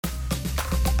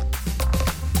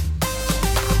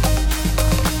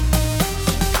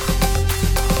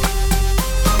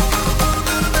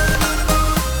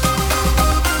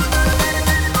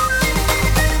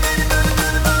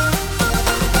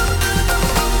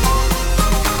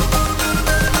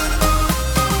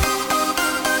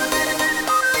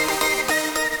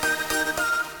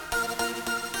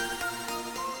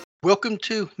welcome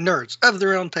to Nerds of the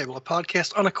Round Table, a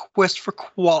podcast on a quest for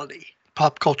quality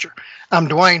pop culture. I'm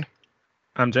Dwayne.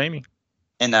 I'm Jamie.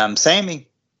 And I'm Sammy.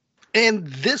 And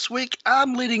this week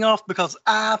I'm leading off because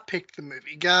I picked the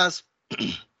movie. Guys,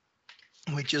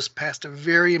 we just passed a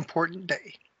very important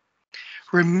day.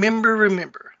 Remember,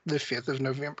 the 5th of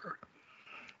November.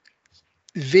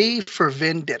 V for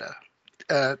Vendetta,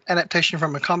 adaptation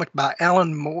from a comic by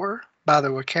Alan Moore by the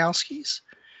Wachowskis.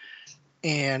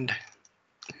 And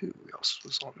who else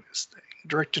was on this thing?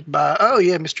 Directed by,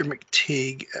 Mr.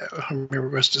 McTeague. I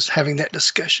remember us just having that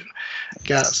discussion.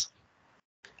 Guys,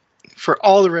 for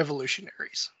all the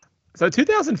revolutionaries. So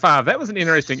 2005, that was an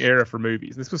interesting era for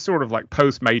movies. This was sort of like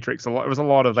post-Matrix. It was a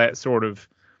lot of that sort of,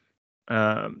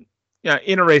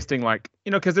 interesting,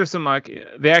 because there's some,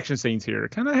 the action scenes here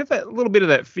kind of have that little bit of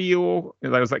that feel.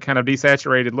 There was that kind of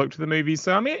desaturated look to the movie.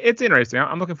 So, it's interesting.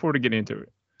 I'm looking forward to getting into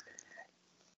it.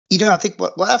 I think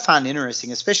what I find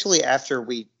interesting, especially after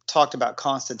we talked about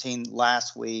Constantine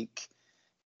last week,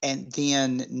 and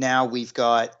then now we've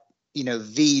got,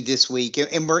 V this week,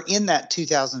 and we're in that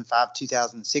 2005,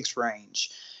 2006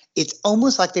 range. It's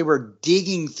almost like they were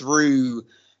digging through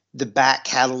the back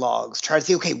catalogs, trying to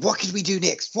say, okay, what could we do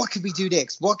next? What could we do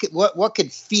next? What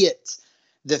could fit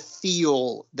the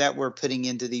feel that we're putting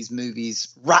into these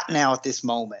movies right now at this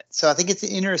moment? So I think it's an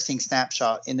interesting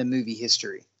snapshot in the movie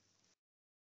history.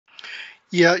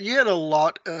 Yeah, you had a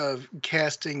lot of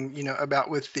casting, about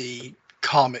with the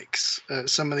comics.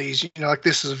 Some of these, like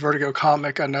this is a Vertigo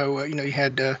comic. I know, you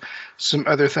had some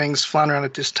other things flying around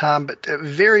at this time, but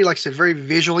very, like I said, very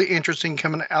visually interesting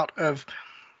coming out of,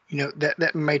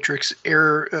 that Matrix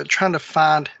era, trying to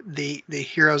find the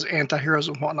heroes, anti-heroes,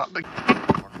 and whatnot. But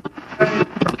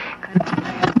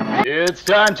it's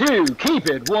time to keep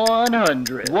it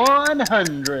 100.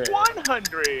 100. 100.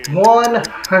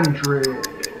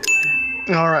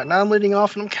 All right, now I'm leading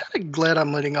off, and I'm kind of glad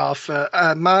I'm leading off.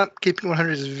 My Keeping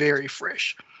 100 is very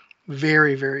fresh.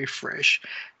 Very, very fresh.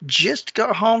 Just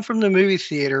got home from the movie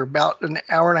theater about an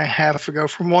hour and a half ago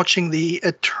from watching The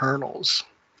Eternals.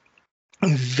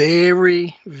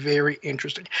 Very, very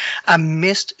interesting. I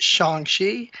missed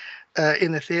Shang-Chi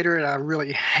in the theater, and I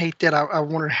really hate that. I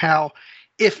wonder how,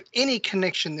 if any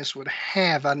connection this would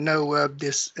have. I know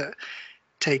this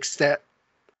takes that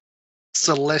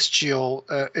celestial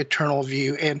eternal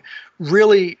view and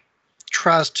really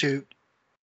tries to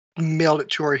meld it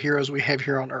to our heroes we have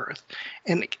here on Earth.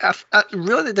 And I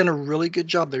really, they've done a really good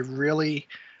job. They really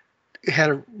had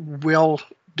a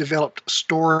well-developed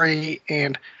story.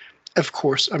 And, of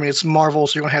course, it's Marvel,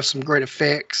 so you're going to have some great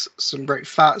effects, some great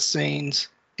fight scenes,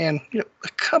 and a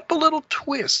couple little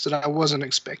twists that I wasn't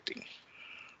expecting.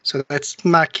 So that's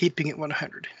my Keeping It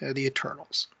 100, The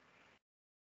Eternals.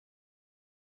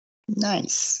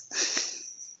 Nice.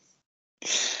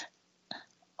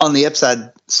 On the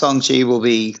upside, Shang-Chi will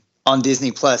be on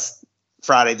Disney Plus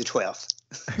Friday the 12th.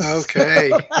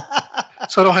 Okay.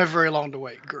 So I don't have very long to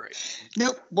wait. Great.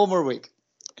 Nope, one more week.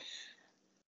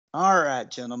 All right,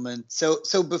 gentlemen. So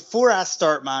before I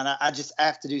start mine, I just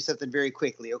have to do something very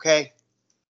quickly, okay?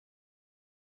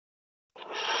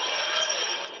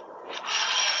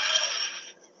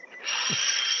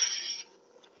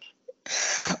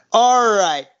 All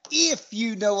right. If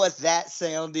you know what that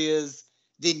sound is,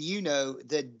 then you know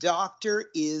the Doctor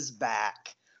is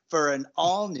back for an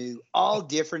all-new,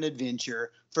 all-different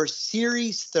adventure for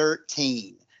Series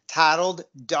 13, titled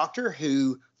Doctor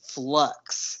Who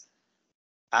Flux.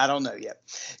 I don't know yet.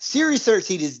 Series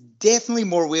 13 is definitely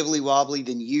more wibbly-wobbly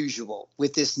than usual,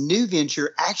 with this new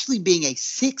venture actually being a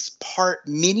 6-part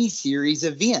mini-series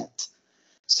event.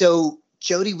 So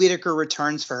Jodie Whittaker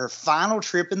returns for her final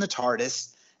trip in the TARDIS,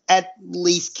 at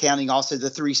least counting also the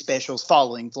 3 specials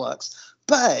following Flux.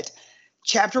 But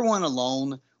Chapter 1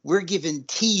 alone, we're given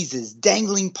teases,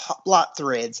 dangling plot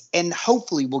threads, and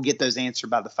hopefully we'll get those answered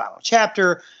by the final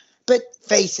chapter. But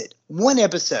face it, one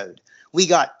episode, we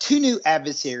got 2 new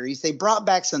adversaries. They brought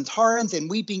back Centaurans and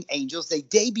Weeping Angels. They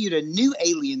debuted a new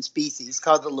alien species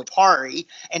called the Lipari,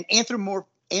 an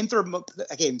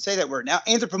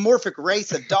anthropomorphic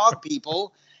race of dog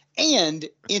people, and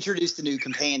introduced a new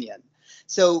companion.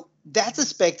 So that's a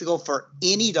spectacle for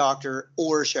any doctor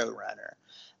or showrunner.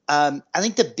 I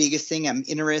think the biggest thing I'm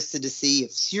interested to see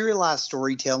if serialized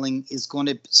storytelling is going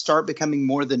to start becoming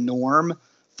more the norm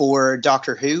for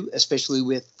Doctor Who, especially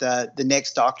with the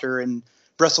next Doctor and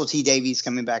Russell T Davies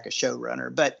coming back as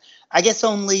showrunner. But I guess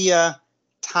only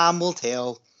time will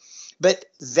tell. But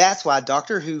that's why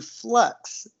Doctor Who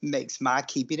Flux makes my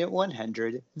Keeping It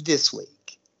 100 this week.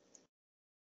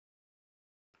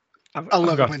 I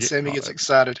love it when Sammy gets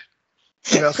excited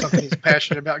about something he's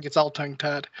passionate about, gets all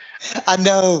tongue-tied. I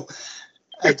know.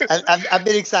 I've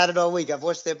been excited all week. I've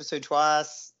watched the episode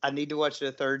twice. I need to watch it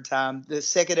a third time. The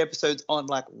second episode's on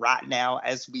like right now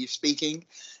as we're speaking.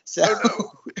 So,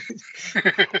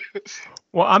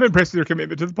 Well, I'm impressed with your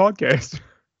commitment to the podcast.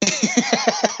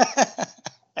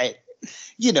 hey,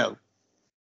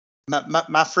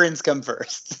 my friends come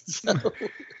first. So.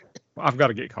 I've got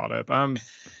to get caught up.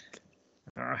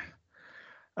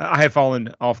 I have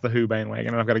fallen off the Who bandwagon,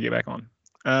 and I've got to get back on.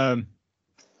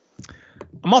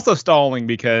 I'm also stalling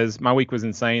because my week was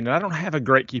insane, and I don't have a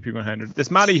great Keeping 100.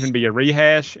 This might even be a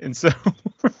rehash, and so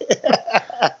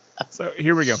so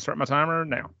here we go. Start my timer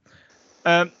now.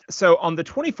 So on the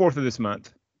 24th of this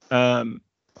month,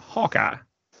 Hawkeye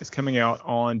is coming out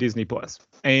on Disney Plus,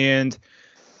 and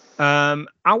I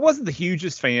wasn't the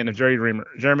hugest fan of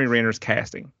Jeremy Renner's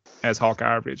casting as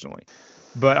Hawkeye originally,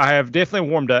 but I have definitely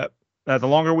warmed up. The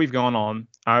longer we've gone on,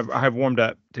 I have warmed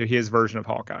up to his version of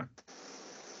Hawkeye.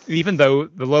 Even though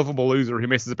the lovable loser who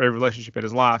messes up every relationship in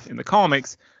his life in the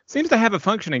comics seems to have a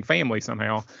functioning family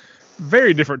somehow.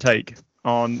 Very different take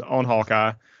on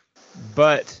Hawkeye.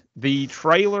 But the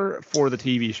trailer for the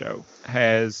TV show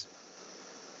has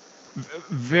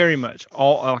very much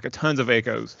tons of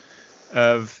echoes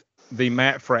of the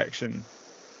Matt Fraction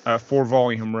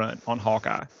 4-volume run on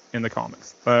Hawkeye in the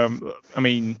comics. I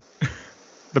mean,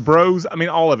 the bros, I mean,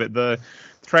 all of it, the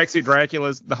tracksuit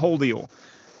Draculas, the whole deal.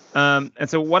 And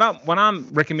so what I'm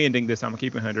recommending this time on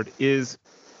Keeping 100 is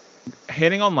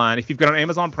heading online. If you've got an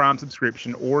Amazon Prime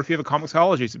subscription or if you have a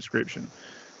Comixology subscription,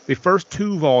 the first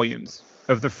 2 volumes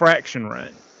of the Fraction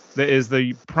run that is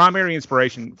the primary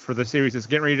inspiration for the series that's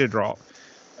getting ready to drop.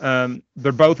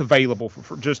 They're both available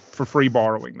for free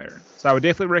borrowing there. So I would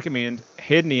definitely recommend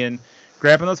heading in,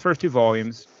 grabbing those first 2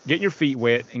 volumes, getting your feet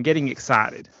wet, and getting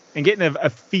excited and getting a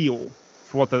feel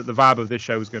for what the vibe of this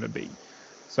show is going to be.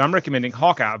 So I'm recommending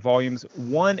Hawkeye volumes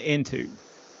 1 and 2. And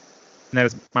that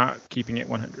is my Keeping It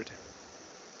 100.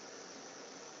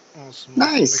 Awesome.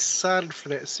 Nice. I'm excited for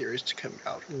that series to come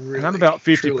out. Really, And I'm about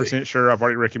 50% truly. sure I've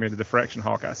already recommended the Fraction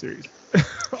Hawkeye series.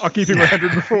 I'll keep it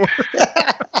 100 before.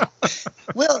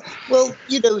 well,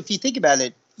 if you think about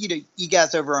it, you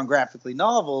guys over on Graphically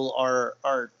Novel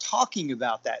are talking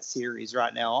about that series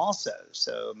right now also.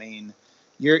 So I mean,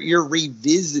 you're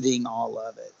revisiting all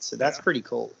of it. So that's pretty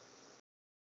cool.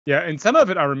 Yeah, and some of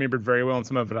it I remembered very well, and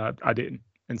some of it I didn't.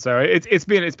 And so it's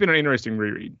been an interesting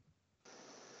reread.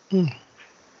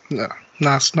 No,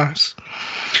 nice.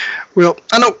 Well,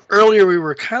 I know earlier we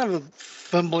were kind of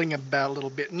fumbling about a little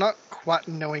bit, not quite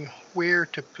knowing where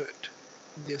to put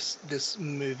this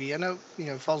movie. I know,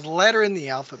 it falls later in the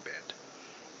alphabet.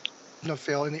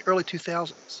 Fell in the early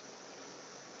 2000s.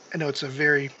 I know it's a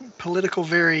very political,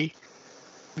 very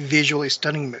visually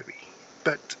stunning movie,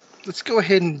 but let's go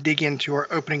ahead and dig into our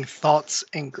opening thoughts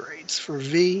and grades for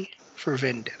V for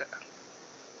Vendetta.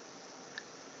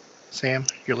 Sam,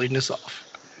 you're leading us off.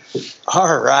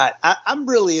 All right. I'm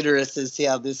really interested to see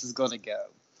how this is going to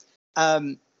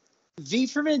go. V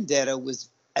for Vendetta was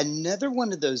another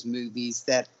one of those movies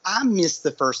that I missed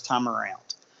the first time around.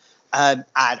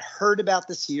 I'd heard about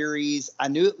the series. I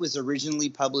knew it was originally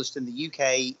published in the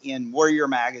UK in Warrior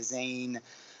Magazine.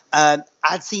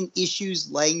 I'd seen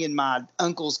issues laying in my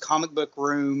uncle's comic book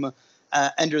room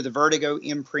under the Vertigo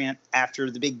imprint after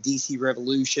the big DC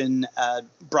Revolution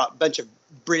brought a bunch of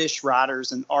British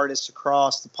writers and artists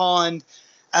across the pond.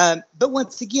 But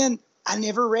once again, I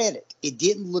never read it. It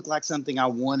didn't look like something I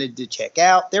wanted to check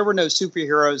out. There were no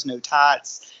superheroes, no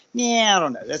tights. Yeah, I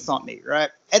don't know. That's not me, right?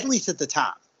 At least at the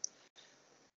time.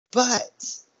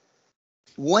 But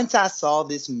once I saw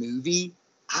this movie,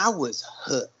 I was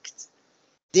hooked.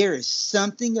 There is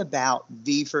something about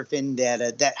V for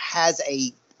Vendetta that has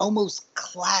a almost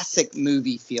classic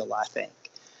movie feel, I think.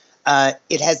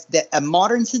 It has a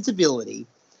modern sensibility,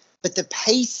 but the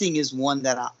pacing is one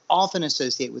that I often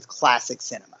associate with classic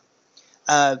cinema.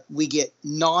 We get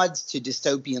nods to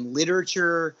dystopian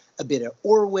literature, a bit of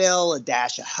Orwell, a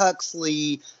dash of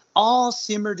Huxley, all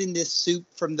simmered in this soup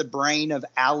from the brain of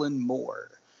Alan Moore.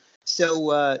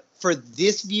 So for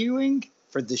this viewing,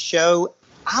 for the show,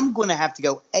 I'm going to have to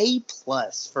go A+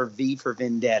 for V for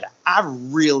Vendetta. I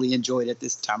really enjoyed it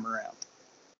this time around.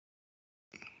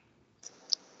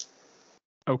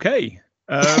 Okay.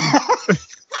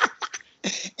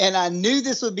 And I knew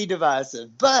this would be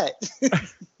divisive, but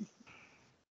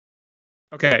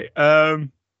okay. All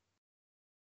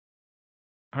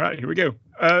right, here we go.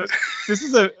 This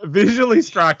is a visually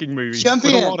striking movie. Jump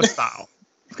with in. A lot of style.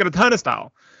 It's got a ton of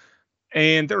style.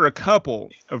 And there are a couple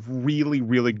of really,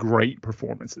 really great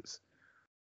performances.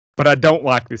 But I don't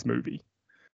like this movie.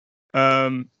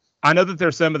 I know that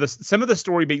there's some of the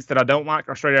story beats that I don't like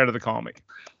are straight out of the comic,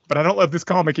 but I don't love this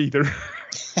comic either.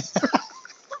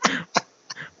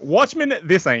 Watchmen,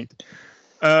 this ain't.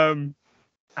 Some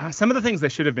of the things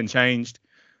that should have been changed,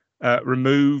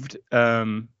 removed,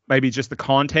 maybe just the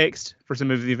context for some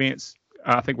of the events,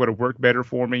 I think would have worked better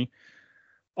for me.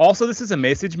 Also, this is a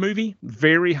message movie,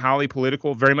 very highly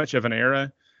political, very much of an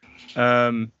era.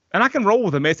 And I can roll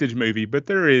with a message movie, but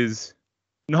there is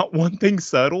not one thing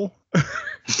subtle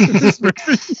in this movie.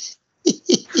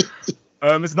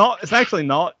 It's actually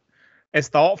not as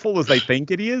thoughtful as they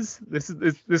think it is.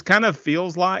 This kind of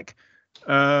feels like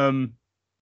a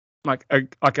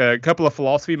couple of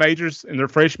philosophy majors in their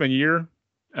freshman year,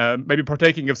 maybe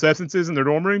partaking of substances in their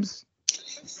dorm rooms.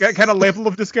 That kind of level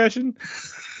of discussion.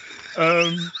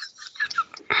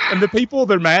 And the people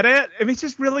they're mad at, I mean, it's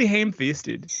just really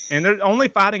ham-fisted, and they're only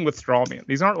fighting with straw men.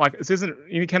 This isn't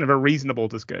any kind of a reasonable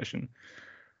discussion.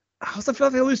 I also feel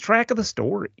like they lose track of the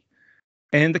story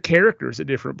and the characters at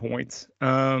different points.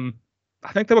 I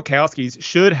think the Wachowskis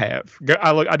should have.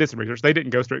 I did some research. They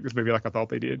didn't ghostwrite this movie like I thought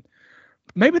they did.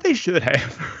 Maybe they should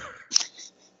have.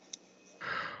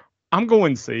 I'm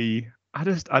going C. I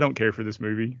don't care for this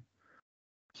movie.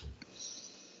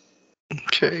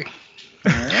 Okay.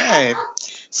 All right.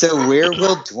 So where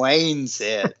will Dwayne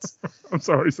sit? I'm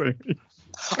sorry, Sammy.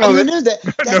 Oh, no, that's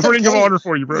no ring of okay. honor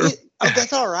for you, bro.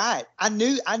 That's all right. I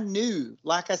knew.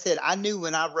 Like I said, I knew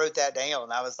when I wrote that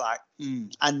down. I was like,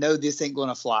 I know this ain't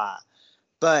gonna fly.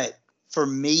 But for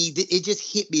me, it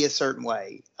just hit me a certain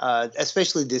way,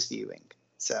 especially this viewing.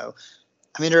 So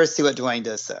I'm interested to see what Dwayne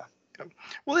does. So.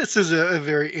 Well, this is a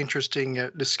very interesting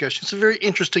discussion. It's a very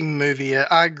interesting movie.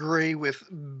 I agree with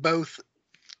both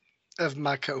of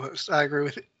my co-hosts. I agree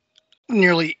with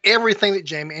nearly everything that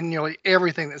Jamie and nearly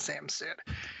everything that Sam said.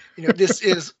 You know, this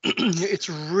is, it's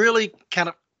really kind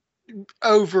of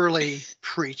overly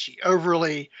preachy,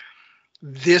 overly,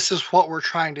 this is what we're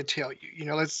trying to tell you. You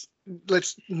know, let's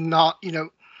not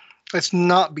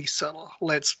be subtle.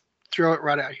 Let's throw it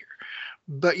right out here.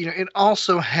 But, you know, it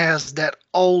also has that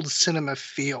old cinema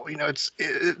feel. You know,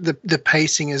 the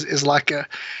pacing is like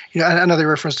another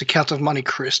reference to Count of Monte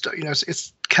Cristo. You know,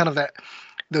 it's kind of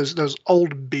those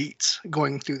old beats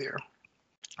going through there.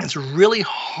 It's really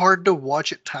hard to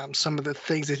watch at times, some of the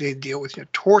things that they deal with, you know,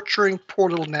 torturing poor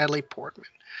little Natalie Portman.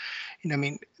 You know, I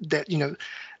mean,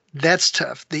 that's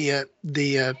tough. The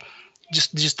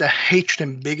just the hatred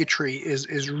and bigotry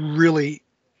is really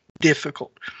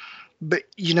difficult. But,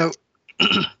 you know,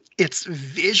 it's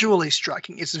visually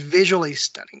striking. It's visually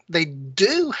stunning. They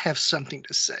do have something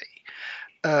to say,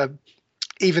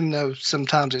 even though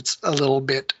sometimes it's a little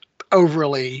bit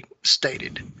overly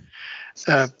stated.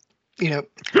 You know,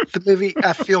 the movie,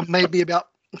 I feel, maybe about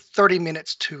 30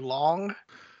 minutes too long,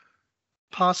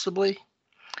 possibly,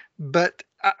 but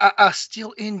I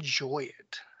still enjoy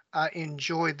it. I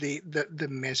enjoy the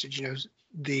message. You know,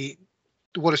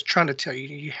 what it's trying to tell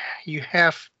you. You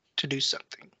have to do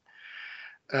something.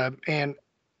 And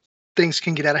things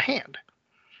can get out of hand.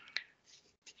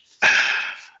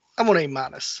 I'm on A-.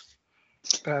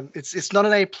 It's not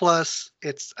an A+.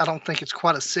 I don't think it's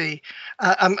quite a C.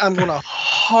 I'm on a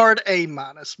hard A-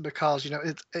 because, you know,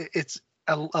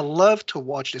 I love to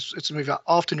watch this. It's a movie I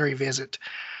often revisit,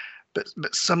 but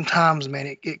sometimes,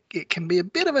 man, it can be a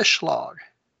bit of a slog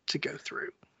to go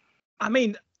through. I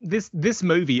mean, this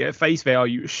movie at face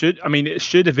value should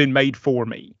have been made for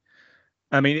me.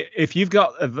 I mean, if you've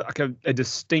got a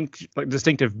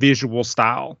distinctive visual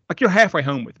style, like you're halfway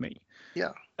home with me.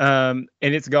 Yeah. And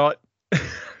it's got, I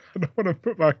don't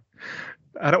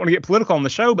want to get political on the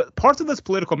show, but parts of this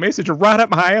political message are right up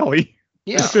my alley.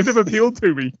 Yeah. It should have appealed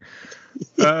to me.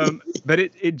 But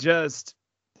it just,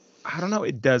 I don't know,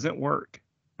 it doesn't work.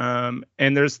 And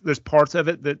there's parts of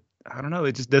it that, I don't know,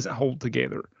 it just doesn't hold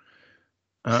together.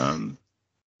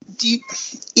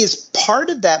 Is part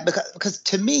of that because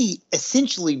to me,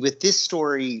 essentially, with this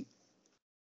story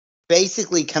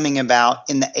basically coming about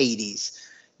in the 80s,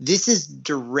 this is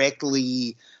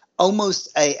directly almost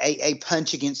a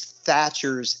punch against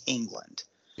Thatcher's England.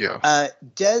 Yeah.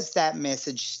 Does that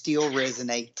message still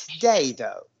resonate today,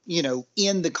 though? You know,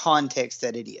 in the context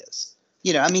that it is.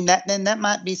 You know, I mean, that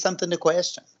might be something to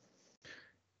question.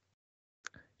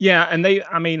 Yeah, and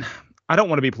I don't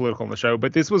want to be political on the show,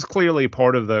 but this was clearly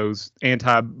part of those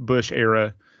anti-Bush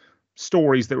era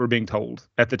stories that were being told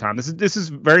at the time. This is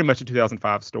very much a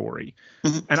 2005 story.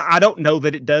 Mm-hmm. And I don't know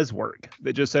that it does work.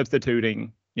 That just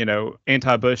substituting, you know,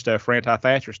 anti-Bush stuff for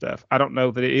anti-Thatcher stuff. I don't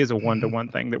know that it is a one-to-one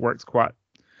thing that works quite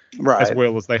as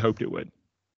well as they hoped it would.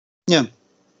 Yeah.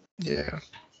 Yeah.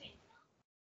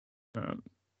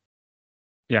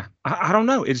 Yeah. I don't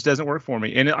know. It just doesn't work for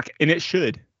me. And it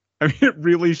should. I mean, it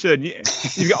really should.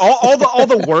 You got all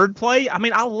the wordplay. I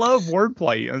mean, I love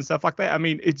wordplay and stuff like that. I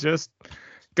mean, it just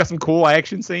got some cool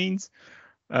action scenes.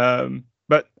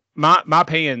 But my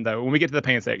pan though, when we get to the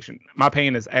pan section, my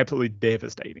pan is absolutely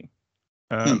devastating.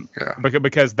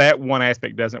 Because that one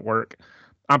aspect doesn't work.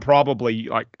 I'm probably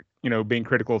like, being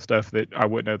critical of stuff that I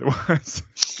wouldn't otherwise.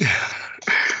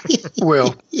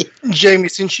 Well, Jamie,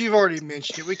 since you've already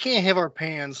mentioned it, we can't have our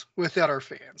pans without our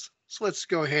fans. So let's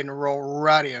go ahead and roll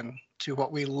right in to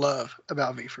what we love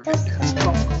about V for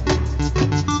Vendetta.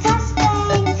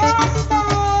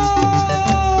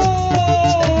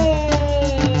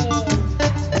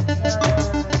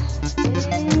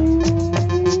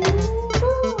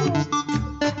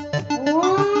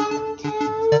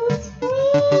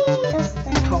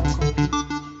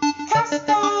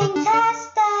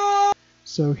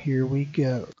 So here we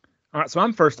go. All right, so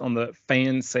I'm first on the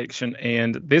fan section,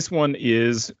 and this one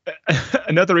is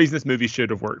another reason this movie should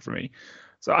have worked for me.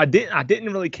 So I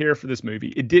didn't really care for this movie.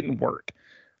 It didn't work.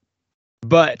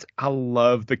 But I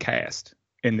love the cast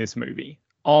in this movie.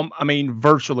 I mean,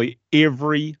 virtually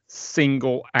every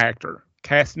single actor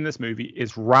cast in this movie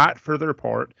is right for their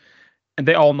part, and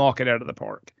they all knock it out of the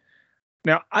park.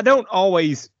 Now, I don't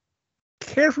always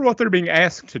care for what they're being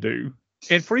asked to do,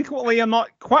 and frequently I'm not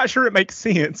quite sure it makes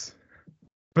sense,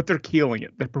 but they're killing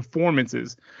it. The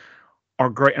performances are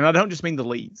great, and I don't just mean the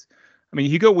leads. I mean,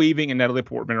 Hugo Weaving and Natalie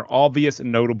Portman are obvious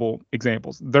and notable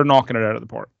examples. They're knocking it out of the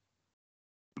park.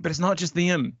 But it's not just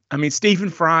them. I mean, Stephen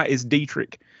Fry as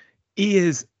Dietrich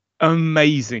is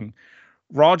amazing.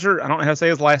 Roger, I don't know how to say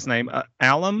his last name,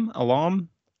 Alam,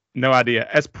 no idea,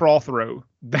 as Prothero.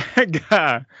 That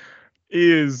guy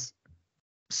is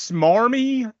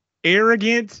smarmy,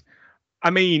 arrogant. I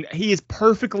mean, he is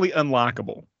perfectly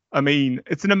unlikable. I mean,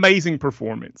 it's an amazing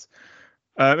performance,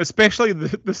 especially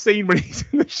the scene when he's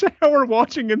in the shower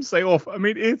watching himself. I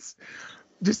mean, it's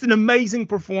just an amazing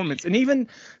performance. And even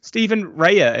Stephen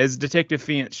Rea as Detective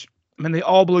Finch, I mean, they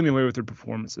all blew me away with their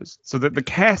performances. So that the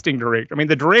casting director, I mean,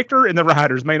 the director and the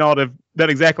writers may not have done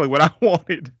exactly what I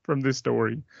wanted from this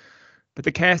story, but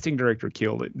the casting director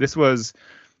killed it. This was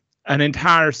an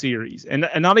entire series, and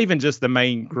not even just the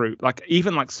main group, like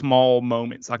even like small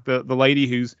moments, like the lady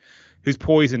who's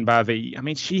poisoned by V. I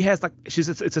mean, she has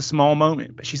it's a small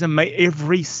moment, but she's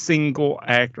every single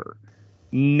actor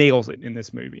nails it in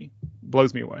this movie.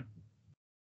 Blows me away.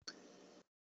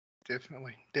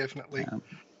 Definitely.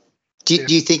 Do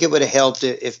you think it would have helped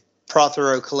if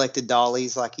Prothero collected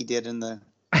dollies like he did in the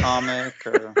comic?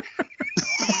 Or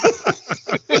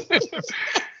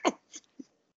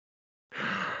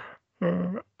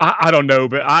I don't know,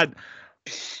 but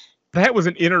that was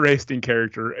an interesting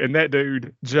character, and that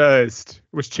dude just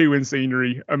was chewing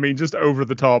scenery. I mean, just over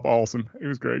the top awesome. It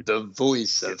was great. The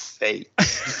voice of fate.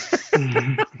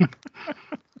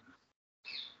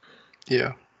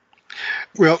 Yeah.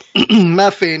 Well, my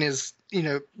fan is,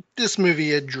 this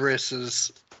movie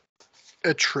addresses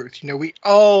a truth. We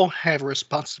all have a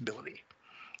responsibility.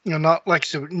 Not like,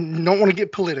 so don't want to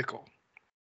get political,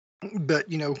 but,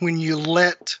 when you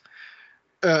let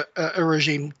a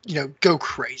regime, go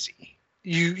crazy,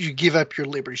 you give up your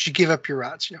liberties, you give up your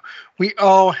rights. We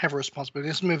all have a responsibility.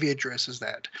 This movie addresses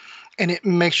that, and it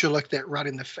makes you look that right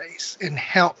in the face and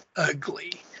how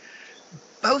ugly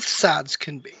both sides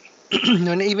can be.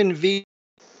 And even V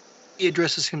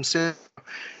addresses himself.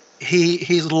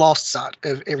 He's lost sight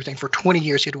of everything. For 20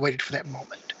 years, he had waited for that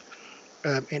moment,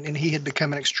 and he had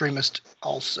become an extremist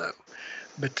also.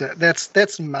 But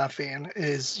that's my fan,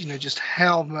 is just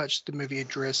how much the movie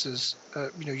addresses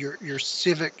your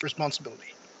civic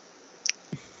responsibility.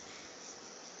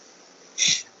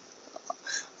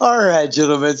 All right,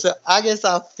 gentlemen. So I guess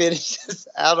I'll finish this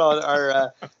out on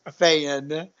our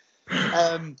fan.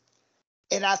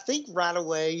 And I think right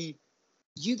away,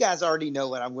 you guys already know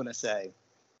what I'm going to say.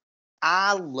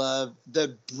 I love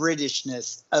the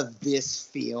Britishness of this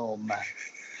film.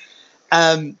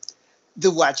 The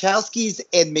Wachowskis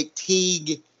and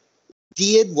McTeague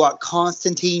did what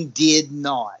Constantine did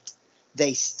not.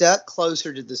 They stuck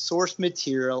closer to the source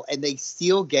material, and they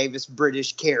still gave us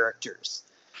British characters.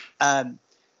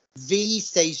 V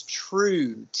stays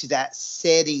true to that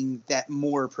setting that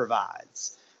Moore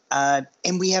provides.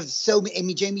 And we have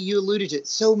Jamie, you alluded to it,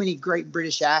 so many great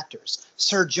British actors.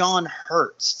 Sir John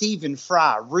Hurt, Stephen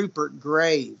Fry, Rupert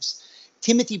Graves,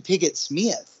 Timothy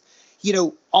Pigott-Smith.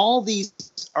 All these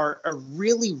are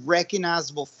really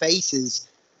recognizable faces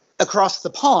across the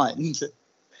pond.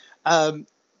 And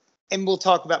we'll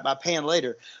talk about my pan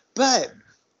later. But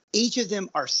each of them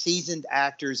are seasoned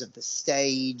actors of the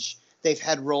stage. They've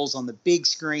had roles on the big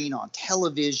screen, on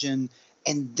television,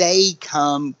 and they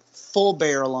come full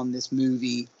barrel on this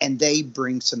movie, and they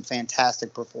bring some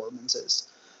fantastic performances.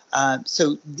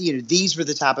 So, these were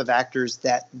the type of actors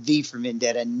that V for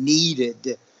Vendetta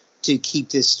needed to keep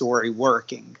this story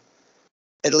working,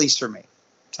 at least for me.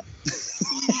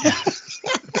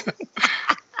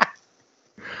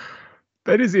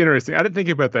 That is interesting. I didn't think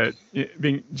about that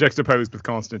being juxtaposed with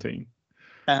Constantine.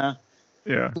 Uh-huh.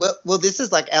 Yeah. Well, this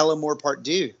is like Alan Moore Part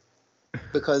 2,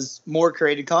 because Moore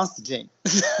created Constantine.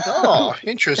 Oh,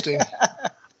 interesting.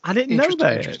 I didn't know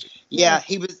that. Yeah,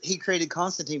 he created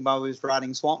Constantine while he was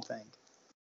writing Swamp Thing.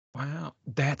 Wow,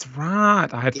 that's right.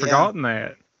 I had forgotten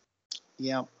that.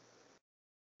 Yeah.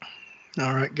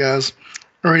 All right, guys.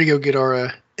 We're ready to go get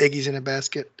our eggies in a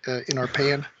basket in our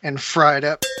pan and fry it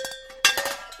up.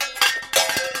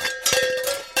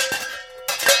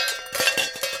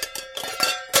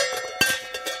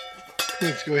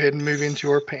 Let's go ahead and move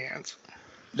into our pans.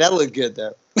 That looked good,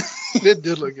 though. It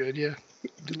did look good, yeah.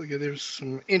 It did look good. There was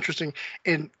some interesting,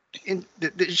 and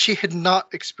she had not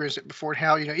experienced it before, and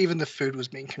how, even the food was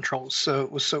being controlled. So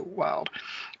it was so wild.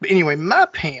 But anyway, my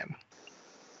pan,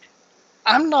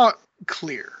 I'm not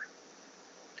clear.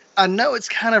 I know it's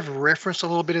kind of referenced a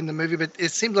little bit in the movie, but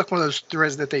it seems like one of those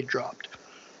threads that they dropped.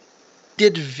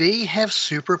 Did V have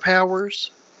superpowers,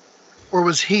 or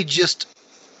was he just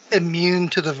immune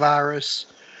to the virus?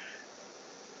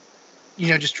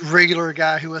 Just regular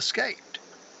guy who escaped.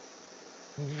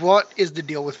 What is the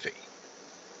deal with V?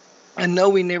 I know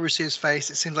we never see his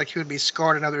face. It seems like he would be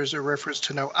scarred. I know there's a reference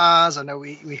to no eyes. I know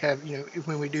we have,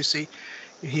 when we do see,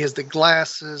 he has the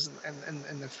glasses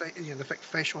and the fake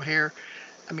facial hair.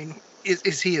 I mean,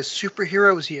 is he a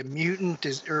superhero? Is he a mutant?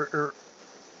 Or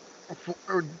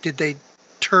did they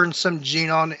turn some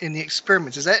gene on in the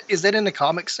experiments? Is that in the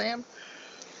comics, Sam?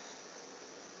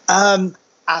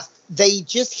 They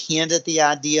just hint at the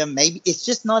idea. Maybe it's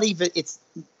just not even it's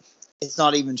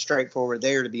not even straightforward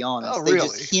there, to be honest. Oh, they really?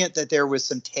 just hint that there was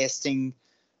some testing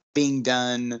being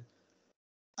done.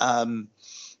 But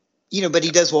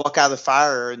he does walk out of the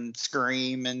fire and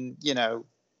scream and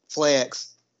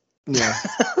flex. Yeah.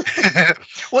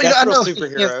 Well, I know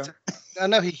superhero. I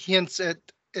know he hints at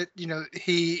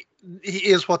he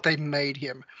is what they made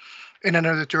him. And I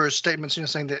know that there are statements,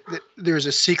 saying that there's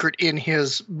a secret in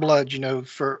his blood,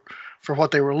 for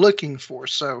what they were looking for.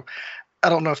 So I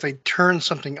don't know if they turned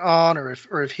something on, or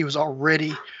if he was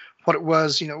already what it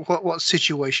was, what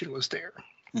situation was there.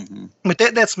 Mm-hmm. But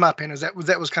that's my opinion.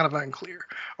 That was kind of unclear.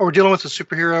 Or we're dealing with a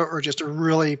superhero, or just a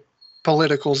really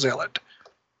political zealot.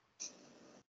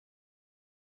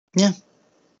 Yeah,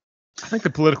 I think the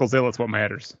political zealot's what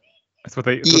matters. That's what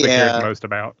they cared most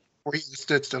about. Or that's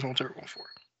what they're going for.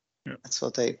 Yeah. That's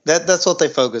what they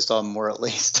focused on more, at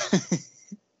least.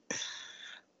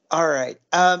 All right.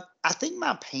 I think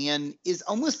my pan is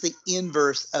almost the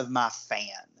inverse of my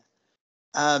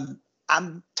fan.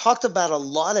 I'm talked about a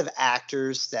lot of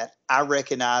actors that I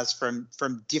recognize from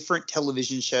different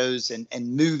television shows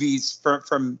and movies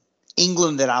from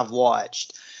England that I've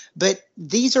watched. But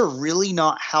these are really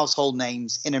not household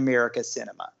names in America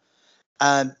cinema.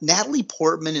 Natalie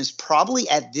Portman is probably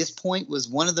at this point was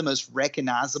one of the most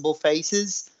recognizable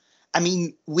faces. I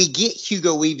mean, we get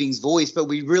Hugo Weaving's voice, but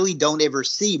we really don't ever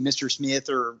see Mr. Smith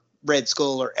or Red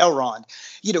Skull or Elrond.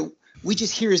 We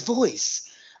just hear his voice.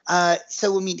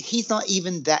 So, I mean, he's not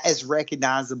even that as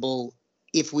recognizable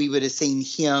if we would have seen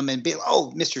him and be like,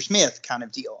 oh, Mr. Smith kind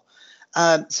of deal.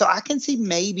 So I can see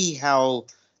maybe how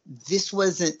this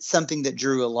wasn't something that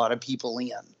drew a lot of people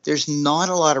in. There's not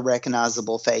a lot of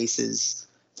recognizable faces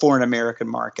for an American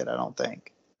market, I don't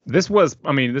think. This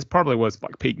probably was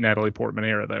like peak Natalie Portman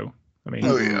era, though.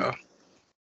 Oh, yeah.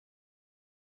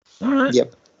 All right.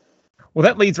 Yep. Well,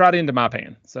 that leads right into my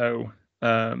pan. So,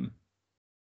 I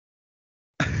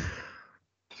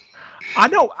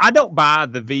don't buy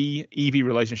the V-Evie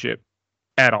relationship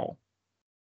at all.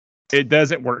 It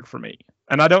doesn't work for me.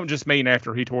 And I don't just mean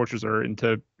after he tortures her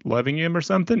into loving him or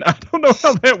something. I don't know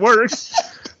how that works.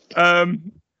 But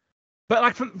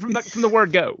like from the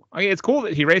word go, I mean, it's cool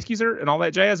that he rescues her and all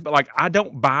that jazz, but like I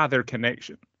don't buy their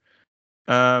connection.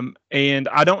 And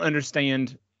I don't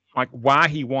understand like why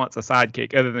he wants a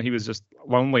sidekick other than he was just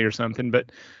lonely or something.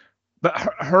 But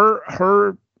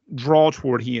her draw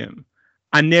toward him,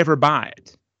 I never buy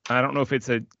it. I don't know if it's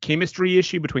a chemistry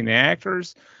issue between the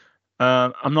actors.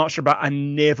 I'm not sure, but I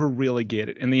never really get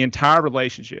it. And the entire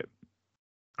relationship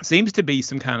seems to be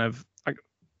some kind of like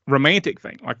romantic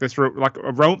thing, like there's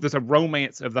a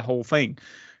romance of the whole thing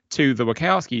to the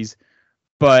Wachowskis.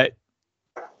 But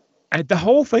the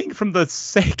whole thing from the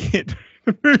second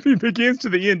the movie begins to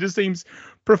the end just seems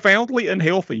profoundly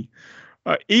unhealthy,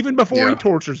 even before he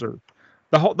tortures her.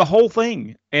 the whole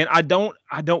thing, and I don't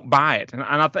buy it, and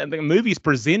I think the movie's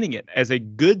presenting it as a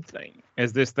good thing,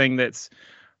 as this thing that's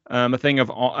a thing of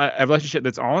a relationship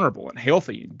that's honorable and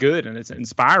healthy and good, and it's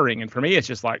inspiring. And for me, it's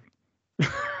just like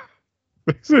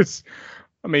this is,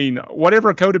 I mean,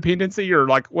 whatever codependency or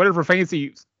like whatever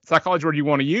fancy psychology word you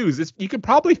want to use, you could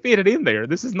probably fit it in there.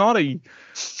 This is not a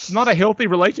healthy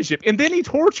relationship. And then he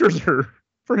tortures her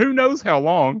for who knows how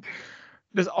long.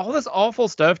 There's all this awful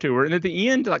stuff to her, and at the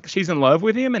end, like, she's in love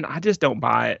with him, and I just don't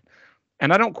buy it.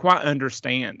 And I don't quite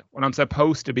understand what I'm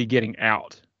supposed to be getting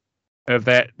out of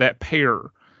that pair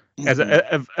as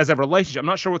a relationship. I'm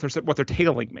not sure what they're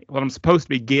telling me, what I'm supposed to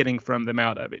be getting from them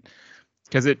out of it,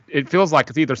 because it feels like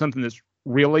it's either something that's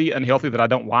really unhealthy that I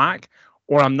don't like,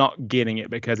 or I'm not getting it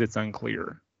because it's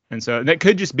unclear. And so that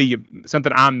could just be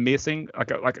something I'm missing,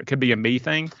 like it could be a me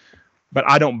thing, but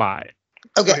I don't buy it.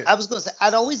 Okay, I was going to say,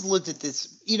 I'd always looked at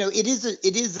this,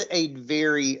 it is a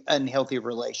very unhealthy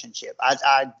relationship.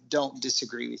 I don't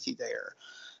disagree with you there,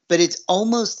 but it's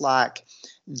almost like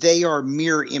they are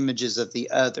mirror images of the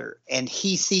other, and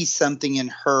he sees something in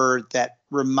her that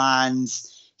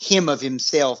reminds him of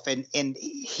himself, and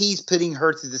he's putting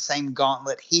her through the same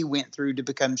gauntlet he went through to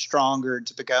become stronger,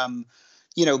 to become,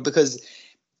 because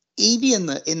Evie in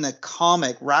the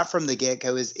comic right from the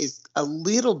get-go is a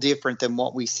little different than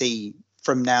what we see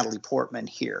from Natalie Portman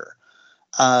here.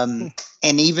 And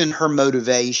even her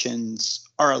motivations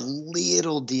are a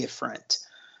little different.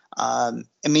 I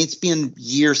mean, it's been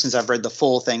years since I've read the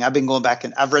full thing. I've been going back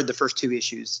and I've read the first 2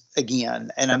 issues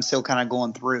again, and I'm still kind of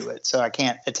going through it. So I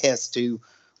can't attest to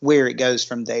where it goes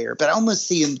from there, but I almost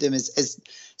see them as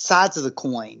sides of the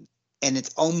coin. And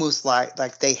it's almost like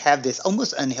they have this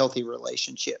almost unhealthy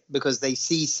relationship because they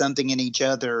see something in each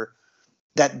other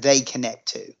that they connect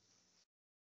to.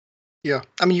 Yeah,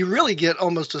 I mean, you really get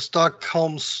almost a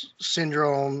Stockholm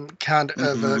syndrome kind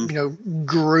of a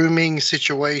grooming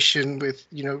situation with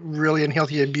really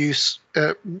unhealthy abuse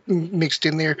mixed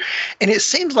in there, and it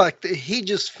seems like that he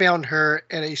just found her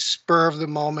at a spur of the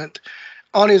moment,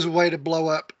 on his way to blow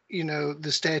up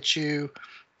the statue,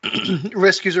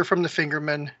 rescues her from the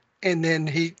Fingerman, and then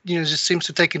he just seems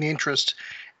to take an interest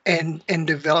and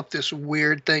develop this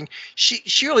weird thing.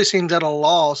 She really seems at a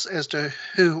loss as to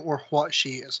who or what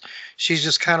she is. She's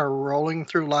just kind of rolling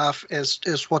through life as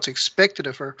what's expected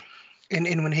of her. And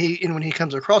when he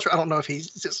comes across her, I don't know if he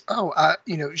says,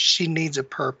 she needs a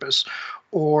purpose,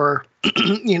 or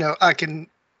I can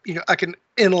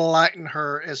enlighten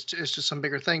her as to some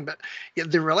bigger thing. But yeah,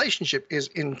 the relationship is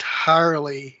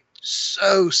entirely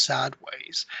so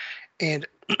sideways, and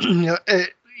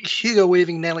Hugo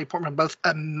Weaving, Natalie Portman, both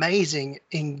amazing,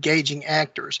 engaging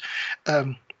actors.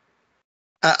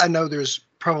 I know there's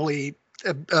probably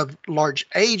a large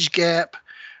age gap,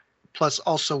 plus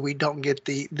also we don't get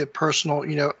the personal,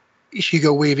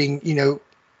 Hugo Weaving,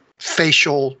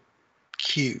 facial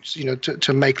cues,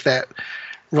 to make that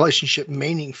relationship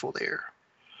meaningful there.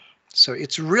 So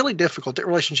it's really difficult. That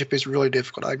relationship is really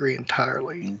difficult. I agree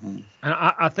entirely. Mm-hmm. And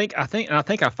I think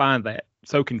I find that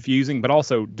so confusing, but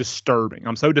also disturbing.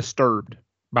 I'm so disturbed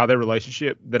by their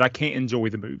relationship that I can't enjoy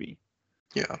the movie.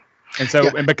 Yeah. And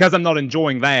so, and because I'm not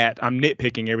enjoying that, I'm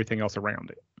nitpicking everything else around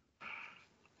it.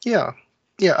 Yeah.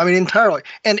 Yeah. I mean, entirely.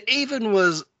 And even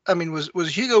was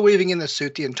Hugo Weaving in the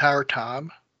suit the entire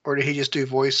time, or did he just do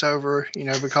voiceover?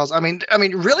 Because I mean,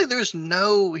 really, there's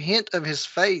no hint of his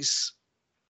face.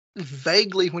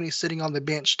 Vaguely, when he's sitting on the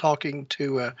bench talking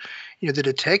to, the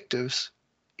detectives,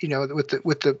 with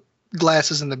the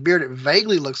glasses and the beard, it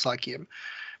vaguely looks like him,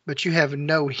 but you have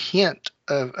no hint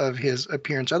of his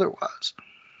appearance otherwise.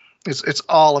 It's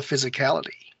all a physicality.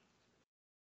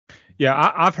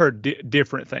 Yeah, I've heard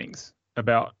different things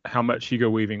about how much Hugo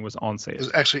Weaving was on set. It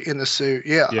was actually in the suit.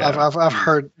 Yeah. I've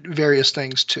heard various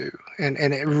things too, and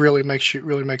it really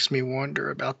makes me wonder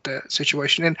about that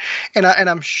situation. And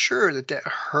I'm sure that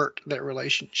hurt that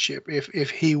relationship if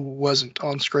he wasn't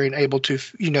on screen able to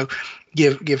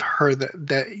give her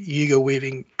that Hugo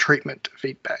Weaving treatment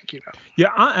feedback.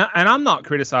 Yeah, and I'm not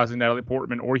criticizing Natalie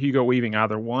Portman or Hugo Weaving,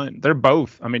 either one. They're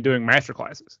both, doing master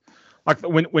classes. Like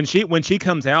when she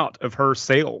comes out of her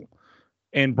cell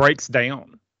and breaks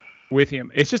down with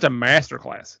him, it's just a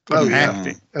masterclass.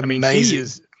 Acting.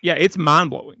 Amazing. It's mind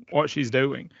blowing what she's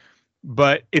doing,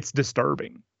 but it's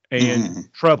disturbing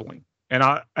and troubling, and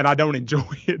I don't enjoy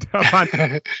it.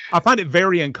 I find it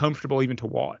very uncomfortable even to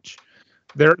watch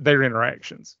their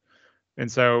interactions,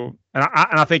 and so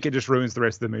I think it just ruins the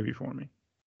rest of the movie for me.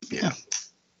 Yeah.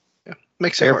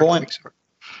 Makes fair it hard. point.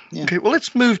 Yeah. Okay, well,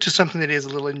 let's move to something that is a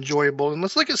little enjoyable, and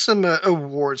let's look at some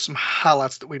awards, some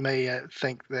highlights that we may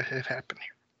think that have happened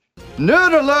here.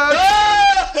 Nerd alert!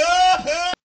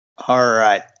 All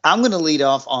right. I'm going to lead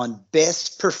off on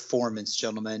best performance,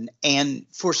 gentlemen. And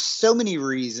for so many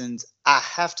reasons, I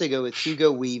have to go with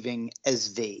Hugo Weaving as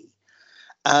V.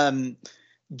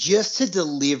 Just to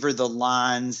deliver the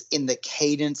lines in the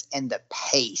cadence and the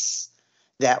pace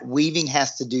that Weaving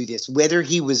has to do this, whether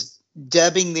he was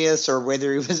dubbing this or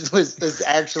whether he was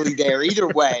actually there. Either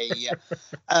way,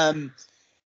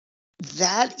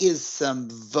 that is some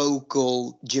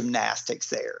vocal gymnastics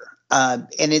there. And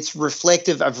it's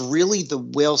reflective of really the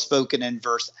well-spoken and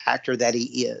verse actor that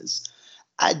he is.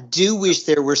 I do wish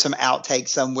there were some outtakes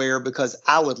somewhere because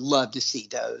I would love to see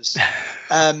those.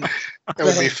 That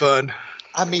would be fun.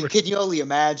 I mean, can you only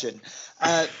imagine?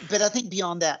 But I think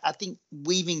beyond that, I think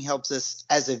Weaving helps us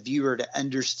as a viewer to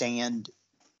understand,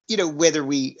 whether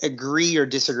we agree or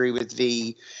disagree with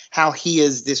V, how he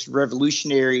is this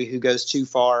revolutionary who goes too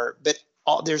far, but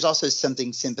there's also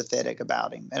something sympathetic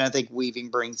about him. And I think Weaving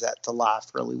brings that to life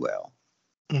really well.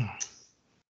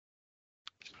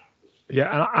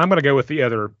 Yeah, I'm going to go with the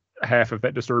other half of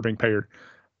that disturbing pair.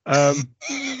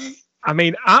 I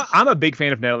mean, I'm a big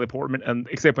fan of Natalie Portman,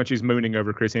 except when she's mooning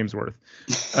over Chris Hemsworth.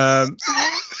 I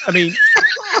mean,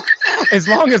 as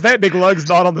long as that big lug's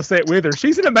not on the set with her,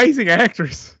 she's an amazing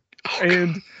actress.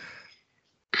 And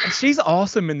she's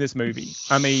awesome in this movie.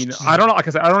 I mean, I don't know, like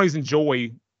I said, I don't always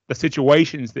enjoy the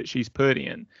situations that she's put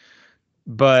in.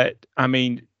 But, I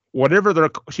mean, whatever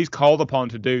she's called upon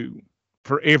to do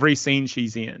for every scene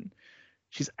she's in,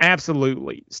 she's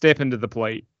absolutely stepping to the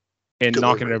plate and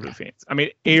knocking it over the fence. I mean,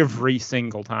 every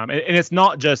single time. And it's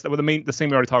not just the scene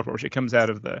we already talked about where she comes out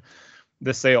of the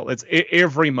cell. It's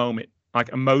every moment, like,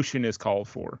 emotion is called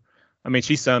for. I mean,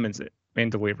 she summons it and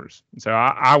delivers. And so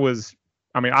I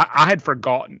had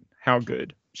forgotten how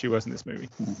good she was in this movie.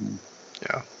 Mm-hmm.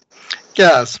 Yeah.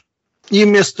 Guys, you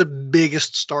missed the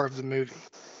biggest star of the movie.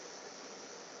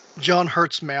 John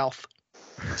Hurt's mouth.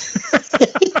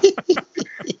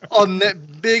 On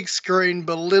that big screen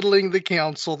belittling the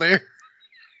council there.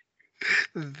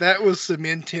 That was some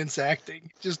intense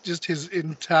acting. Just his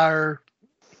entire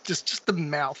just the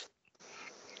mouth.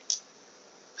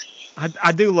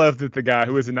 I do love that the guy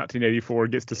who was in 1984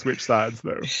 gets to switch sides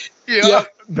though. Yeah.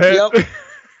 Yep.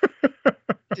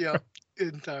 Yeah,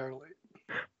 entirely.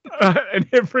 And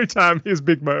every time his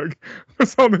big mug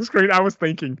was on the screen, I was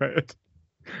thinking that.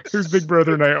 Who's Big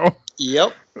Brother now?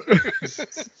 Yep.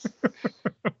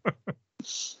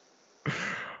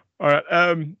 All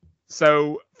right.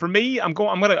 So for me,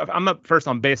 I'm up first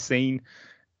on best scene,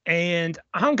 and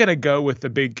I'm gonna go with the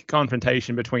big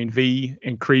confrontation between V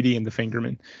and Creedy and the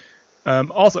Fingerman.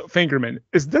 Also, Fingerman,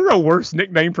 is there a worse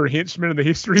nickname for henchmen in the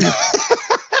history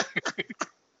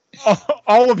of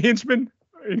all of henchmen?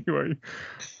 Anyway,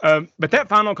 but that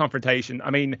final confrontation, I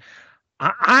mean,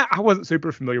 I wasn't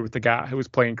super familiar with the guy who was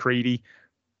playing Creedy,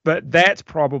 but that's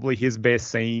probably his best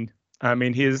scene. I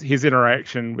mean, his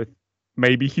interaction with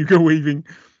maybe Hugo Weaving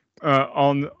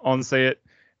on set,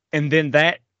 and then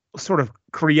that sort of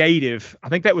creative. I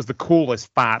think that was the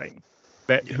coolest fighting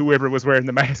that whoever was wearing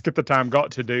the mask at the time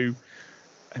got to do.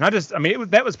 And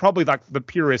that was probably like the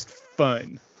purest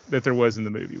fun that there was in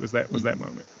the movie. Was that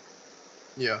moment?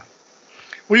 Yeah.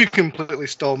 Well, you completely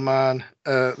stole mine.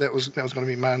 That was going to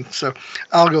be mine. So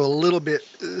I'll go a little bit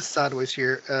sideways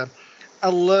here. I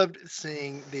loved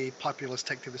seeing the populace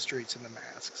take to the streets in the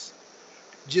masks.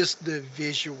 Just the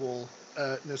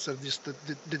visualness of just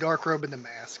the dark robe and the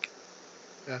mask.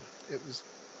 It was,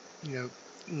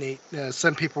 neat.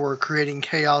 Some people were creating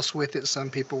chaos with it. Some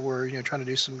people were, trying to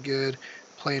do some good,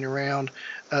 playing around.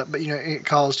 But it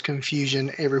caused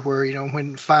confusion everywhere.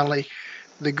 When finally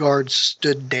the guards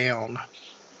stood down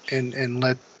and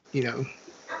let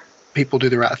people do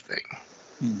the right thing.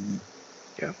 Mm-hmm.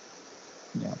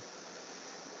 Yeah.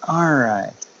 All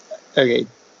right. Okay.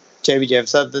 JB, do you have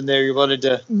something there you wanted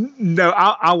to? No,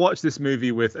 I watched this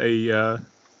movie with a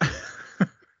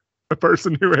a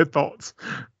person who had thoughts.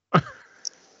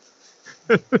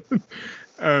 Had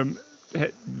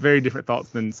very different thoughts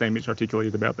than Sam Mitch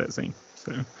articulated about that scene.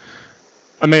 So,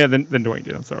 I mean, than Dwayne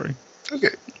did. I'm sorry.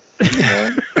 Okay.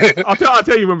 I'll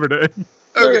tell you when we're done.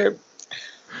 Okay.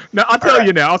 No, I'll tell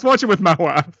you now. I was watching with my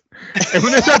wife, and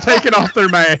when they start taking off their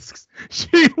masks,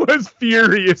 she was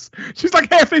furious. She's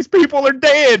like, "Half these people are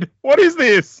dead. What is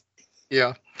this?"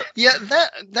 Yeah.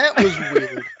 That was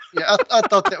weird. Yeah, I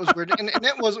thought that was weird, and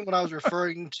that wasn't what I was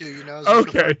referring to. I was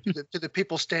Okay. referring to the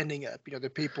people standing up. The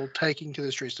people taking to the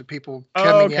streets, the people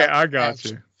coming out. Okay, I got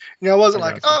you. It wasn't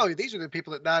like, oh, these are the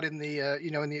people that died in the,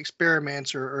 in the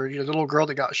experiments, or the little girl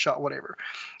that got shot, whatever.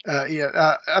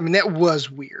 I mean, that was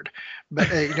weird,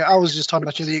 but I was just talking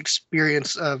about the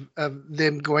experience of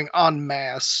them going en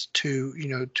masse to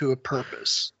a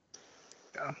purpose.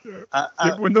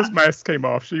 When those masks came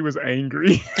off, she was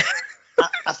angry.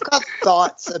 I've got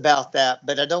thoughts about that,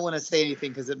 but I don't want to say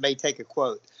anything because it may take a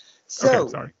quote. So,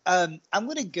 okay, sorry. I'm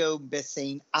going to go best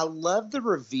scene. I love the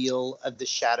reveal of the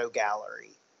Shadow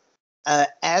Gallery.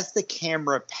 As the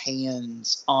camera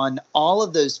pans on all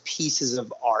of those pieces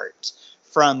of art,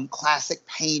 from classic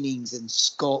paintings and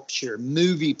sculpture,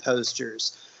 movie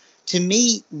posters, to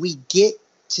me, we get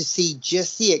to see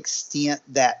just the extent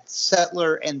that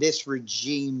Sutler and this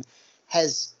regime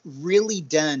has really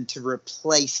done to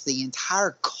replace the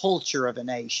entire culture of a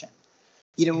nation.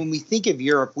 You know, when we think of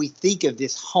Europe, we think of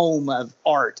this home of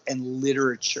art and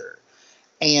literature.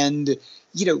 And,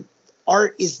 you know,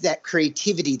 art is that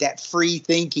creativity, that free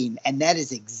thinking. And that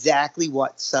is exactly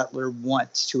what Sutler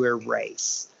wants to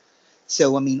erase.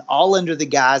 So, I mean, all under the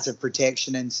guise of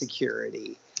protection and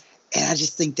security. And I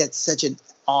just think that's such an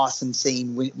awesome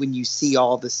scene when you see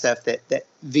all the stuff that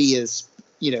V is,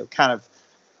 you know, kind of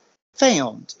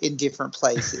found in different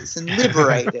places and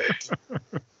liberated.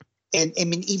 And I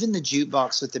mean, even the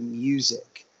jukebox with the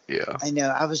music. Yeah. I know.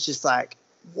 I was just like,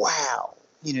 wow.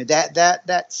 You know,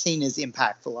 that scene is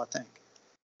impactful, I think.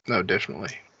 No,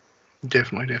 definitely.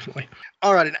 Definitely.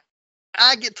 All right. And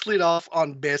I get to lead off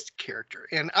on best character.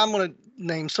 And I'm going to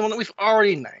name someone that we've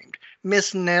already named,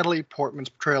 Miss Natalie Portman's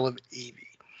portrayal of Evie.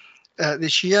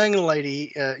 This young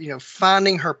lady, you know,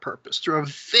 finding her purpose through a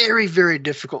very, very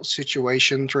difficult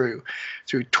situation, through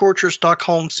torture,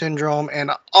 Stockholm syndrome,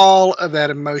 and all of that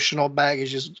emotional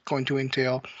baggage is going to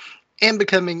entail, and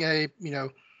becoming a, you know,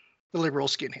 liberal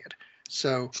skinhead.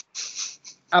 So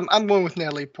I'm going with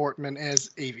Natalie Portman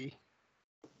as Evie.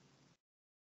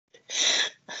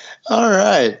 All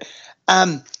right.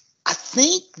 I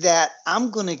think that I'm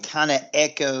going to kind of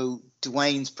echo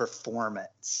Dwayne's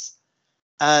performance.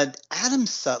 Adam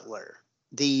Sutler,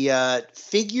 the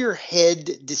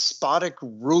figurehead despotic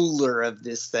ruler of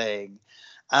this thing,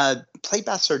 played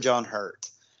by Sir John Hurt.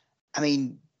 I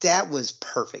mean, that was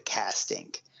perfect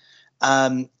casting.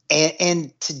 And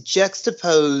to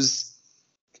juxtapose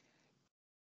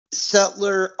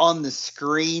Sutler on the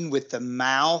screen with the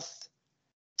mouth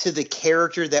to the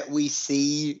character that we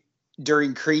see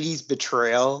during Creedy's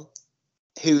betrayal,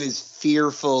 who is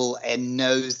fearful and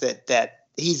knows that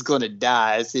he's going to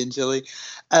die, essentially.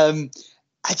 I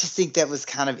just think that was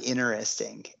kind of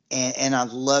interesting. And I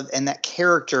love, and that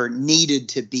character needed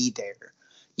to be there.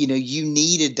 You know, you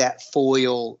needed that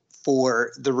foil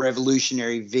for the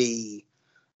Revolutionary V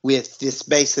with this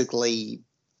basically,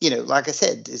 you know, like I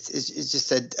said, it's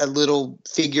just a little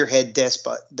figurehead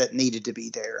despot that needed to be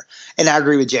there. And I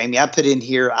agree with Jamie. I put in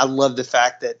here, I love the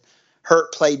fact that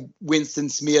Hurt played Winston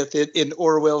Smith in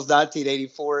Orwell's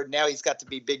 1984, and now he's got to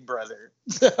be Big Brother.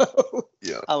 So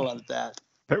yeah, I love that.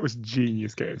 That was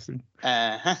genius casting.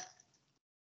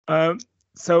 Uh-huh.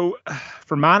 So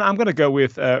for mine, I'm going to go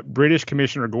with British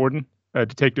Commissioner Gordon,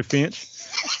 Detective Finch.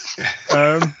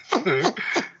 I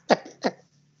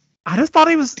just thought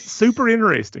he was super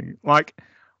interesting, like,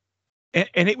 and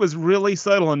it was really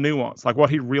subtle and nuanced, like what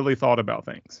he really thought about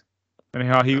things, and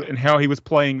how he was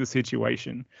playing the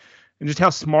situation. And just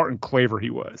how smart and clever he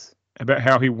was about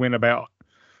how he went about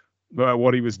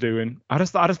what he was doing. I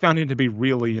just found him to be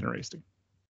really interesting.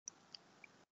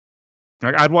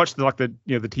 Like, I'd watch the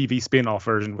TV spin-off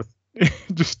version with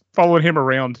just following him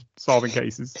around solving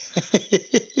cases.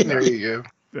 There you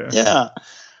go. Yeah.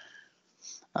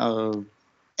 Oh,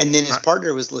 and then his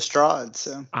partner was Lestrade.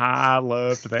 So I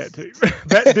loved that too.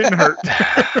 That didn't hurt.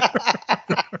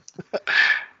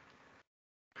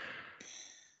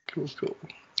 Cool.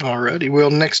 Alrighty.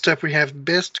 Well, next up we have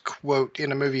best quote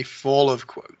in a movie full of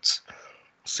quotes.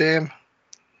 Sam,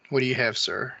 what do you have,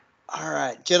 sir? All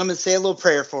right, gentlemen, say a little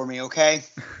prayer for me, okay?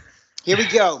 Here we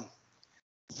go.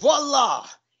 Voila!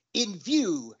 In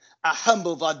view, a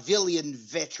humble vaudevillian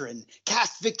veteran,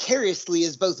 cast vicariously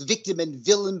as both victim and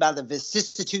villain by the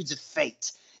vicissitudes of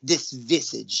fate. This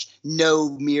visage, no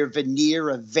mere veneer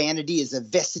of vanity, is a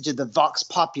vestige of the vox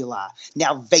populi,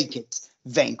 now vacant,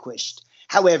 vanquished.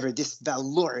 However, this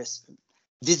valorous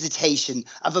visitation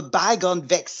of a bygone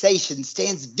vexation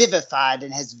stands vivified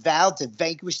and has vowed to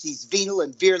vanquish these venal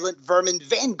and virulent vermin,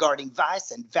 vanguarding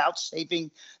vice and vouchsafing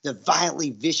the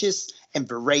violently vicious and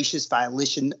voracious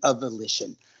violation of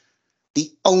volition.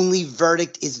 The only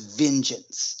verdict is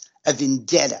vengeance, a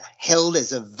vendetta held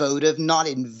as a votive, not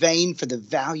in vain, for the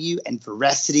value and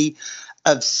veracity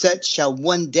of such shall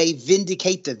one day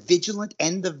vindicate the vigilant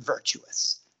and the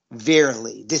virtuous.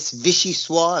 Verily, this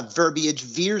vichyssoise of verbiage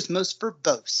veers most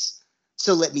verbose.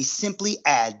 So let me simply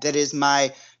add that it is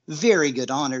my very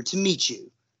good honor to meet you,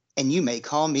 and you may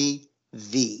call me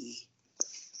V.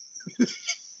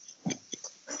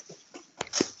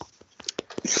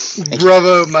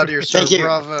 Bravo, my dear sir. Thank you.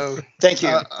 Bravo. Thank you.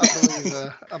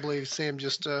 I believe Sam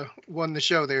just won the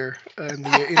show there, and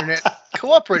the internet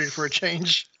cooperated for a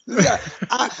change. Yeah,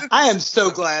 I am so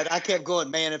glad. I kept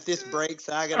going, man, if this breaks,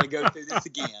 I got to go through this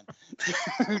again.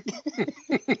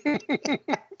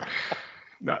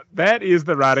 No, that is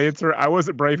the right answer. I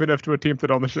wasn't brave enough to attempt it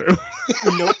on the show.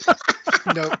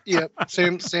 Nope. Yep.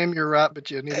 Sam, you're right, but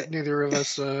yeah, neither of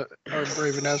us are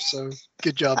brave enough. So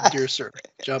good job, dear sir.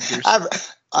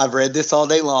 I've read this all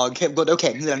day long. Kept going,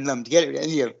 okay, get it.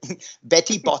 You know,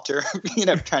 Betty Botter,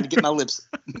 trying to get my lips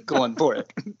going for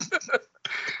it.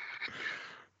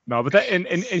 No, but that and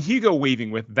Hugo Weaving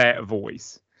with that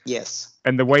voice. Yes.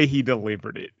 And the way he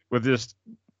delivered it with just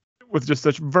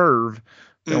such verve,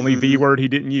 the only V word he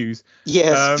didn't use.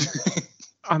 Yes.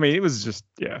 I mean, it was just,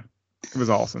 it was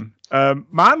awesome. I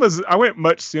went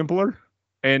much simpler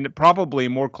and probably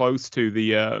more close to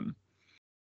the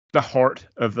heart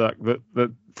of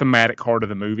the thematic heart of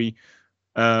the movie.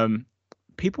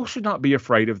 People should not be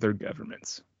afraid of their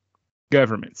governments.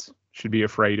 Governments should be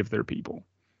afraid of their people.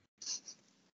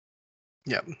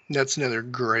 Yeah, that's another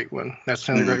great one.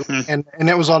 Great one. And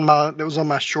that was on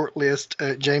my short list,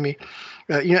 Jamie.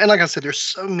 And like I said, there's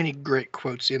so many great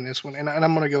quotes in this one, and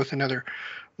I'm going to go with another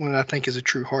one that I think is a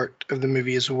true heart of the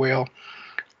movie as well.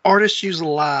 Artists use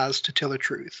lies to tell the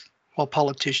truth, while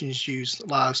politicians use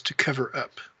lies to cover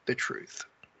up the truth.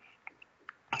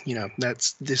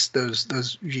 That's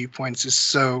those viewpoints is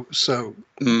so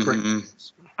great.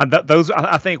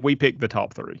 I think we picked the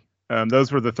top three.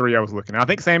 Those were the three I was looking at. I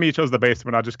think Sammy chose the best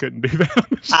one. I just couldn't do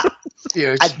that.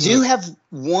 I do have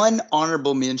one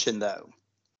honorable mention, though.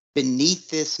 Beneath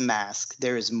this mask,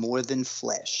 there is more than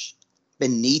flesh.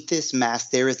 Beneath this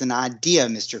mask, there is an idea,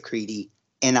 Mr. Creedy,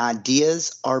 and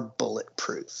ideas are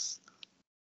bulletproof.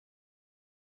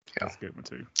 Yeah, that's a good one,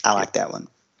 too. I like that one.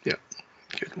 Yeah,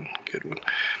 good one.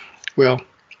 Well,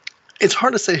 it's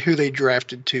hard to say who they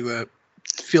drafted to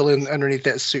fill in underneath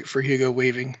that suit for Hugo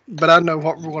Weaving, but I know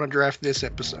what we're going to draft this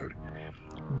episode.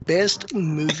 Best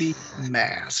movie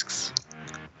masks.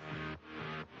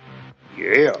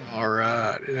 Yeah. All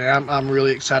right. And I'm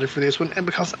really excited for this one, and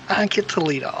because I get to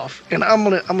lead off, and I'm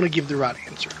gonna give the right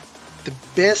answer. The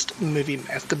best movie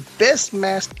mask, the best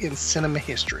mask in cinema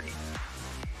history.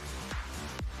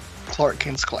 Clark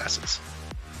Kent's glasses.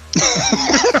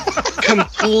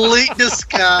 Complete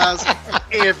disguise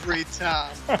every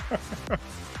time.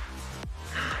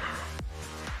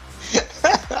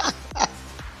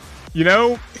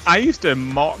 I used to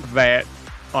mock that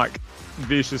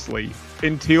viciously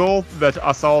until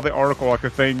I saw the article, a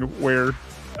thing where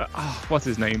what's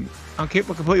his name? I'm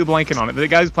completely blanking on it. The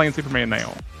guy who's playing Superman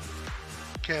now.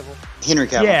 Cavill. Henry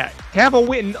Cavill. Yeah,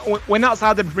 Cavill went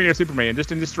outside the premiere of Superman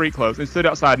just in the street clothes and stood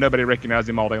outside. Nobody recognized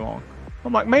him all day long.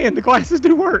 I'm like, man, the glasses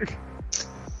do work.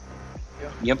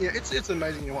 Yep. Yeah, it's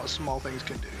amazing what small things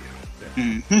can do.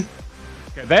 Mm-hmm.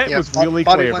 Okay, that was really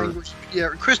clever. Language. Yeah,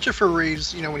 Christopher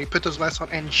Reeves, when he put those glasses on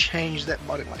and changed that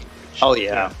body language. Oh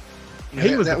yeah.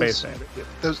 He was the best at it.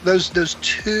 Those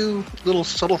two little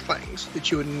subtle things that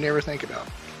you would never think about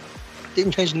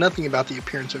didn't change nothing about the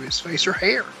appearance of his face or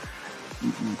hair.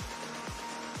 Mm-mm.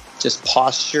 Just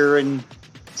posture and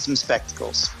some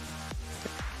spectacles.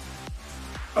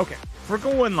 Okay, we're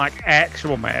going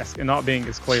actual mask and not being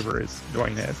as clever as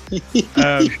Dwayne has.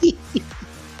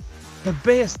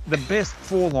 The best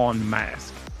full-on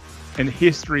mask in the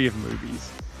history of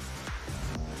movies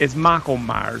is Michael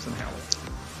Myers in Halloween.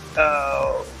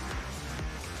 Oh,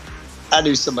 I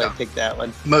knew somebody picked that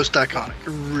one. Most iconic,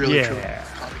 really truly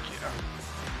iconic.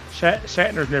 Yeah.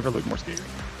 Shatner's never looked more scary.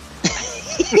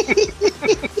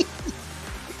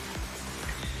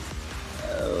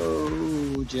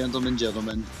 Oh, gentlemen.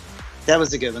 That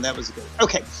was a good one.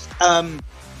 Okay.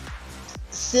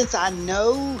 Since I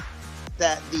know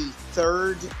that the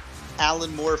third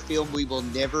Alan Moore film we will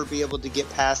never be able to get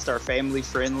past our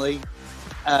family-friendly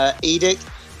edict,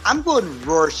 I'm going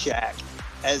Rorschach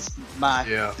as my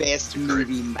best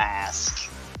movie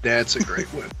mask. That's a great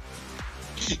one.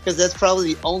 Because that's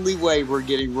probably the only way we're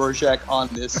getting Rorschach on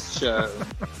this show.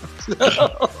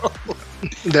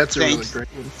 That's a really great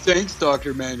one. Thanks,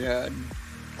 Dr. Manhattan.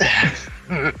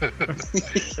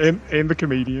 and the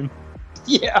comedian.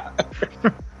 Yeah.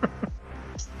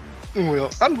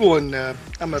 Well, I'm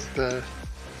up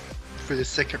for the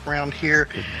second round here.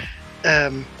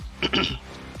 I'm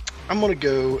going to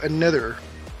go another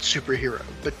superhero,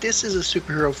 but this is a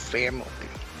superhero family.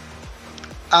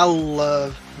 I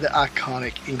love the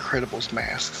iconic Incredibles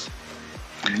masks.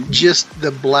 Mm-hmm. Just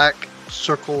the black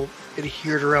circle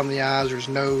adhered around the eyes. There's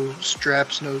no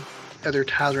straps, no other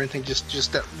ties or anything.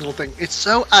 Just that little thing. It's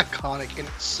so iconic and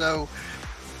it's so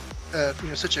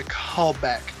such a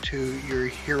callback to your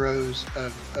heroes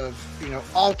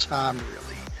of all time,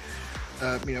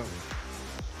 really.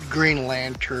 Green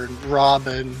Lantern,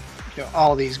 Robin,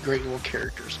 all these great little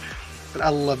characters. But I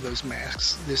love those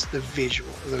masks. The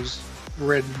visual, those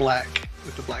red and black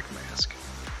with the black mask.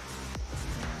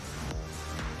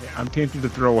 Yeah, I'm tempted to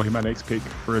throw away my next pick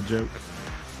for a joke.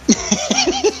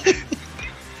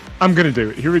 I'm gonna do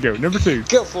it. Here we go. Number 2.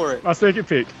 Go for it. My second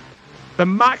pick. The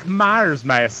Mike Myers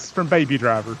masks from Baby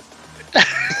Driver.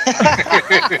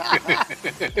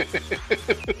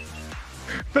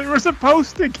 They were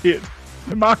supposed to get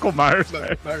the Michael Myers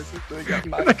mask. They got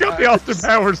the Austin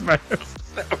Powers mask.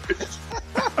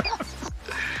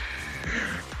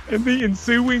 And the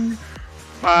ensuing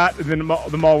fight, and then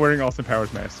them all wearing Austin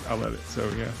Powers masks. I love it. So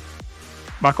yeah,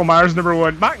 Michael Myers number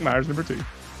 1, Mike Myers number 2.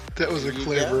 That was a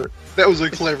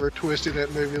clever twist in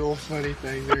that movie. A little funny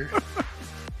thing there.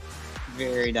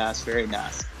 Very nice, very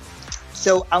nice.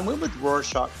 So I went with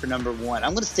Rorschach for number 1.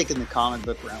 I'm going to stick in the comic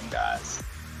book realm, guys,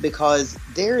 because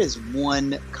there is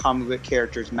one comic book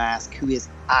character's mask who is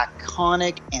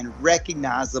iconic and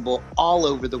recognizable all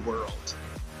over the world,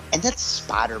 and that's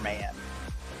Spider-Man.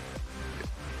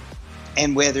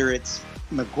 And whether it's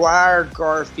Maguire,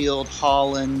 Garfield,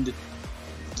 Holland,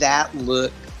 that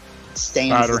look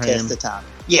stands the test of time.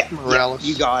 Yeah, Morales.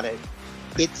 You got it.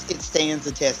 It stands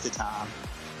the test of time.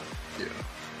 Yeah,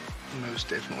 most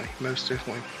definitely.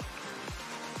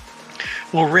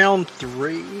 Well, round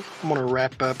 3, I'm going to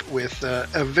wrap up with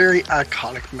a very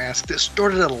iconic mask that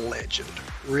started a legend.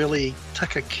 Really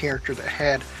took a character that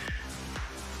had,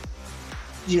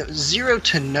 zero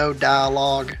to no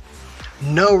dialogue,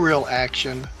 no real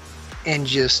action, and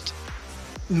just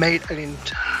made an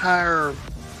entire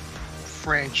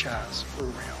franchise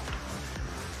around.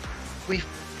 We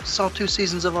saw 2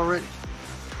 seasons of already.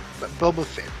 But Boba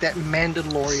Fett, that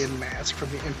Mandalorian mask from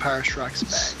The Empire Strikes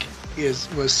Back,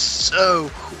 was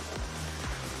so cool.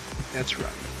 That's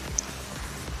right.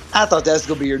 I thought that was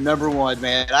going to be your number 1,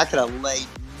 man. I could have laid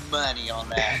money on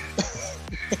that.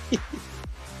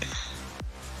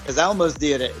 Because I almost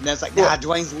did it. And that's like,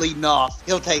 Dwayne's leading off.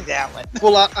 He'll take that one.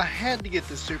 Well, I had to get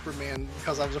the Superman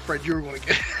because I was afraid you were going to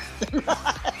get it.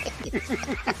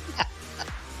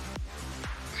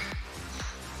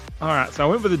 All right, so I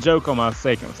went with a joke on my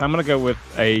second one. So I'm gonna go with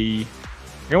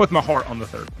my heart on the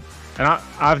third one. And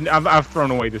I've thrown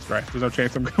away this draft. There's no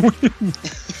chance I'm going to win.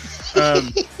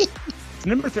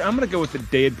 Number 3, I'm gonna go with the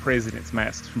dead president's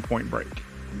masks from Point Break.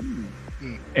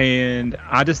 And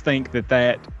I just think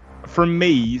that for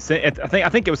me, I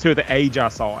think it was through the age I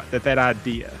saw it that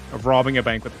idea of robbing a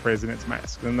bank with the president's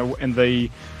mask and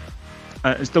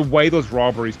it's the way those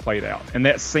robberies played out, and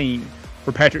that scene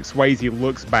where Patrick Swayze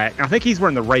looks back. I think he's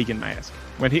wearing the Reagan mask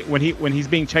when he's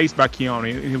being chased by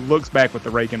Keanu. He looks back with the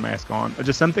Reagan mask on.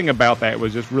 Just something about that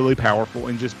was just really powerful,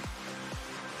 and just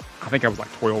I think I was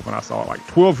like 12 when I saw it. Like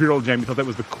 12-year-old Jamie thought that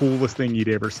was the coolest thing he'd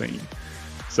ever seen.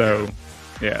 So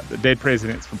yeah, the dead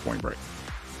presidents from Point Break.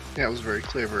 Yeah, it was very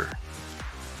clever.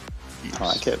 I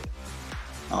like it.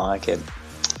 All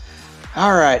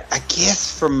right, I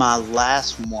guess for my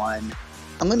last one,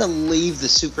 I'm going to leave the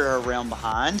superhero realm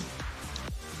behind,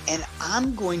 and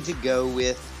I'm going to go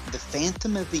with the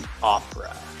Phantom of the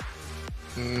Opera.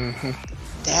 Mm-hmm.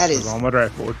 That is on my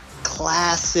draft board.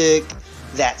 Classic.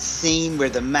 That scene where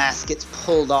the mask gets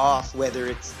pulled off, whether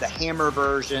it's the Hammer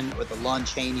version or the Lon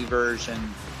Chaney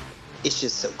version, it's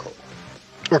just so cool.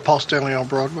 Or Paul Stanley on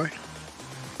Broadway.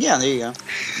 Yeah, there you go.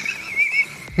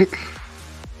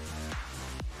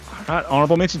 All right,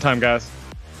 honorable mention time, guys.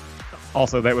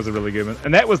 Also, that was a really good one.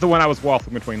 And that was the one I was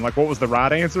waffling between. Like, what was the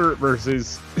right answer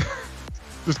versus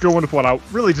just going with what I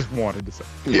really just wanted to say.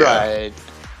 Yeah. Right.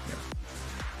 Yeah.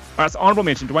 All right, so honorable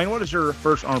mention. Dwayne, what is your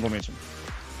first honorable mention?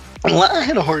 Well, I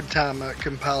had a hard time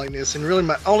compiling this, and really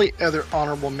my only other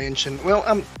honorable mention,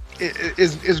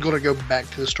 is going to go back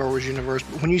to the Star Wars universe.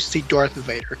 But when you see Darth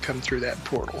Vader come through that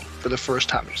portal for the first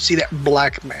time, you see that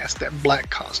black mask, that black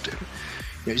costume,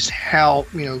 just how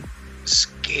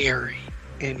scary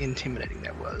and intimidating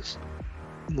that was.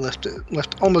 Left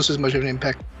almost as much of an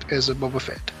impact as a Boba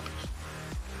Fett.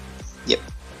 Yep.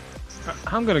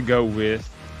 I'm going to go with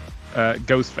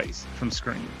Ghostface from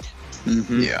Scream.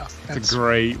 Mm-hmm. Yeah, it's a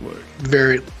great look.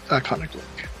 Very iconic look.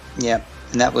 Yeah,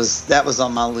 and that was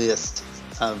on my list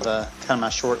of kind of my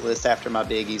short list after my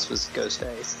biggies was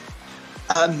Ghostface.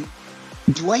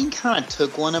 Dwayne kind of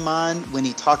took one of mine when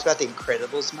he talked about the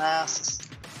Incredibles masks,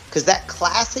 because that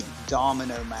classic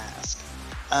Domino mask.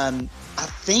 I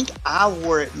think I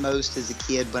wore it most as a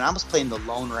kid when I was playing the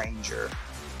Lone Ranger.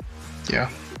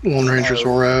 Yeah, Lone Ranger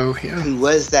Zorro. Yeah, who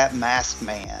was that masked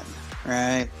man,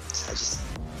 right? So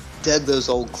dug those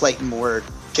old Clayton Moore,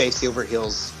 Jay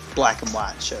Silverhill's black and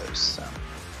white shows. So.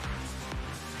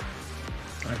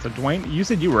 All right, so Dwayne, you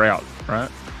said you were out, right?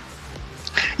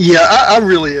 Yeah, I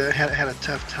really had a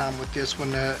tough time with this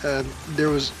one. There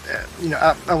was,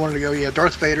 I wanted to go,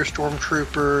 Darth Vader,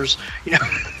 Stormtroopers,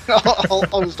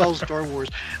 all Star Wars,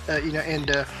 but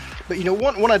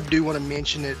one I do want to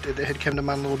mention that had come to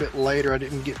mind a little bit later. I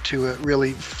didn't get to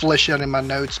really flesh out in my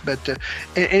notes, but and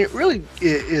it really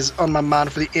is on my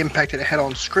mind for the impact that it had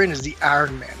on screen is the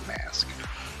Iron Man mask,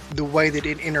 the way that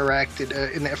it interacted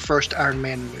in that first Iron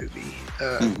Man movie.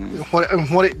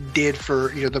 What it did for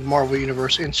the Marvel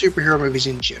universe and superhero movies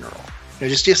in general,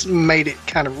 just made it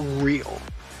kind of real.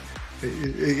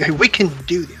 We can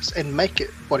do this and make it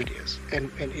what it is,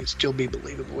 and it still be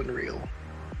believable and real.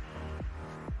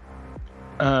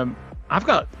 I've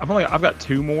got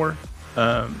two more,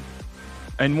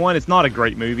 and one, it's not a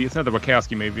great movie. It's another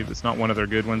Wachowski movie. That's not one of their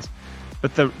good ones,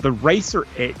 but the Racer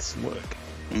X look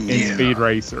in Speed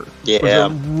Racer was a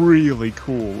really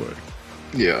cool look.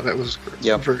 Yeah, that was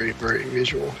very, very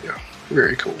visual. Yeah,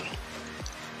 very cool.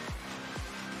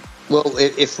 Well,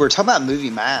 if we're talking about movie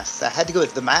masks, I had to go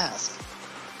with The Mask.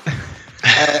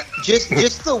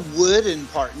 Just the wooden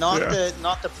part, not the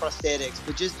prosthetics,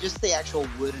 but just the actual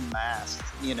wooden mask.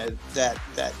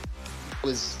 That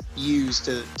was used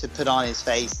to put on his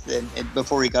face and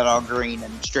before he got all green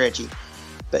and stretchy.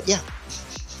 But yeah,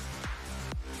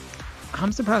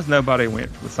 I'm surprised nobody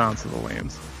went for the Silence of the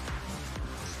Lambs.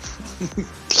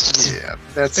 Yeah,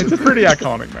 it's a pretty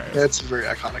iconic mask. That's a very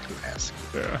iconic mask.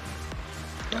 Yeah.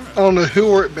 I don't know who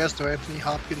wore it best, though, Anthony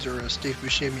Hopkins or Steve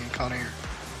Buscemi and Con Air.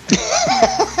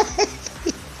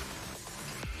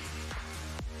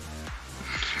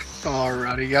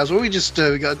 Alrighty, guys. Well, we just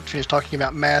got finished talking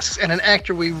about masks, and an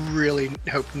actor we really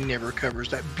hope never covers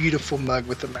that beautiful mug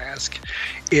with the mask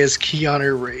is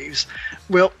Keanu Reeves.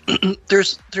 Well,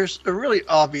 there's a really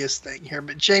obvious thing here,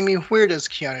 but Jamie, where does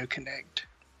Keanu connect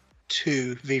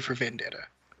to V for Vendetta?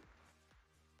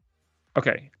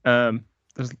 Okay,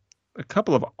 there's a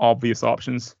couple of obvious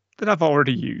options that I've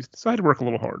already used, so I had to work a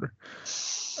little harder.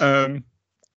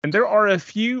 And there are a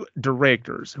few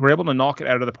directors who are able to knock it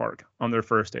out of the park on their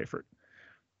first effort.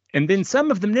 And then some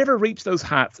of them never reach those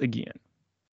heights again.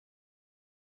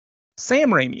 Sam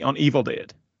Raimi on Evil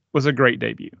Dead was a great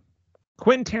debut.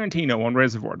 Quentin Tarantino on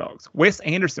Reservoir Dogs. Wes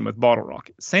Anderson with Bottle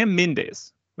Rocket. Sam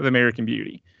Mendes with American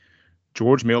Beauty.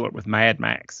 George Miller with Mad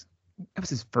Max. That was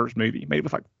his first movie. Made it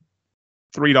with like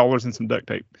 $3 and some duct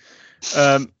tape.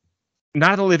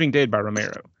 Night of the Living Dead by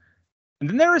Romero. And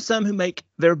then there are some who make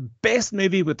their best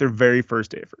movie with their very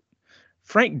first effort.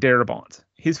 Frank Darabont.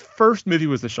 His first movie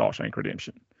was The Shawshank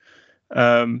Redemption.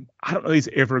 I don't know if he's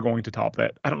ever going to top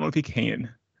that. I don't know if he can.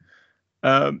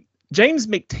 James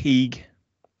McTeague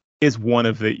is one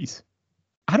of these.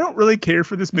 I don't really care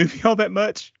for this movie all that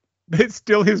much, but it's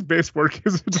still his best work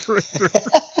as a director.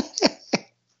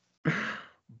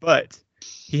 But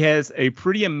he has a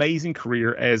pretty amazing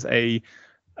career as a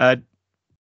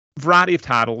variety of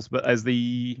titles, but as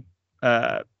the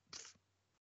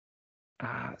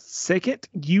second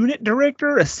unit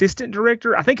director, assistant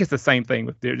director. I think it's the same thing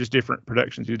with just different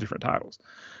productions, use different titles.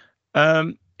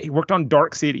 He worked on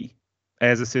Dark City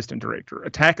as assistant director.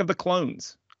 Attack of the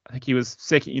Clones. I think he was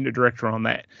second unit director on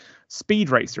that. Speed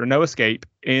Racer, No Escape,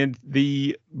 and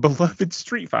the beloved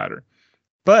Street Fighter.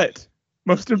 But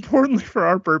most importantly for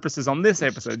our purposes on this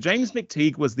episode, James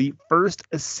McTeague was the first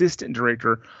assistant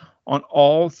director on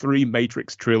all three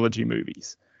Matrix trilogy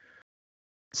movies,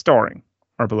 starring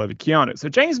our beloved Keanu. So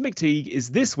James McTeague is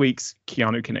this week's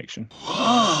Keanu Connection.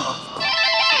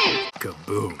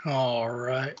 Kaboom. All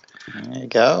right. There you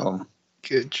go.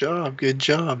 Good job.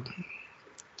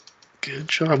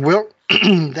 Well,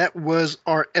 that was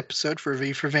our episode for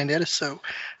V for Vendetta. So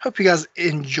hope you guys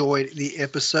enjoyed the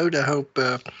episode. I hope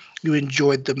you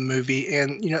enjoyed the movie,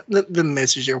 and the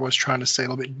message there was trying to say a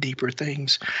little bit deeper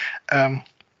things.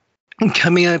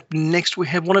 Coming up next, we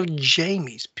have one of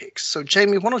Jamie's picks. So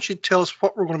Jamie, why don't you tell us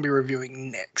what we're going to be reviewing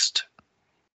next?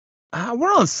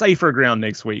 We're on safer ground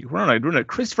next week. We're on a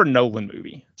Christopher Nolan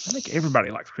movie. I think everybody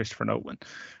likes Christopher Nolan.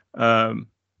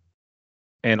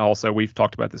 And also, we've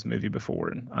talked about this movie before,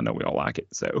 and I know we all like it.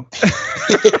 So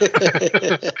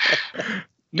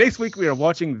next week, we are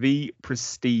watching The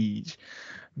Prestige,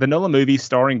 the Nolan movie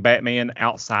starring Batman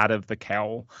outside of the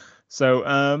cowl.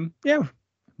 So,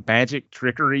 magic,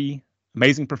 trickery,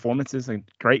 amazing performances, and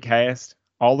great cast.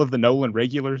 All of the Nolan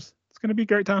regulars. It's going to be a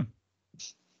great time.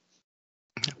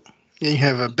 You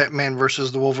have a Batman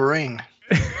versus the Wolverine.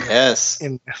 Yes.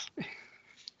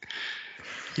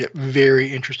 Yep,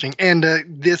 very interesting. And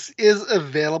this is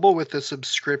available with a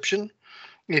subscription.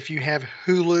 if you have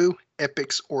Hulu,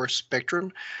 Epix, or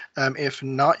Spectrum. If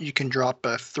not, you can drop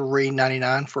a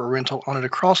 $3.99 for a rental on it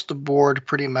across the board,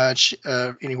 pretty much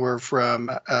anywhere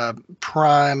from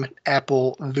Prime,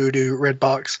 Apple, Vudu,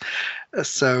 Redbox.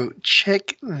 So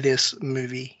check this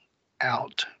movie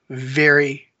out.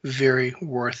 Very, very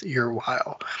worth your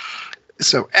while.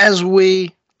 So as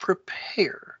we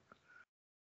prepare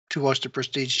to watch The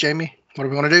Prestige, Jamie, what are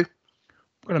we going to do?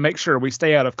 We're going to make sure we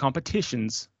stay out of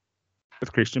competitions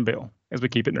with Christian Bale as we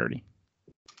keep it nerdy.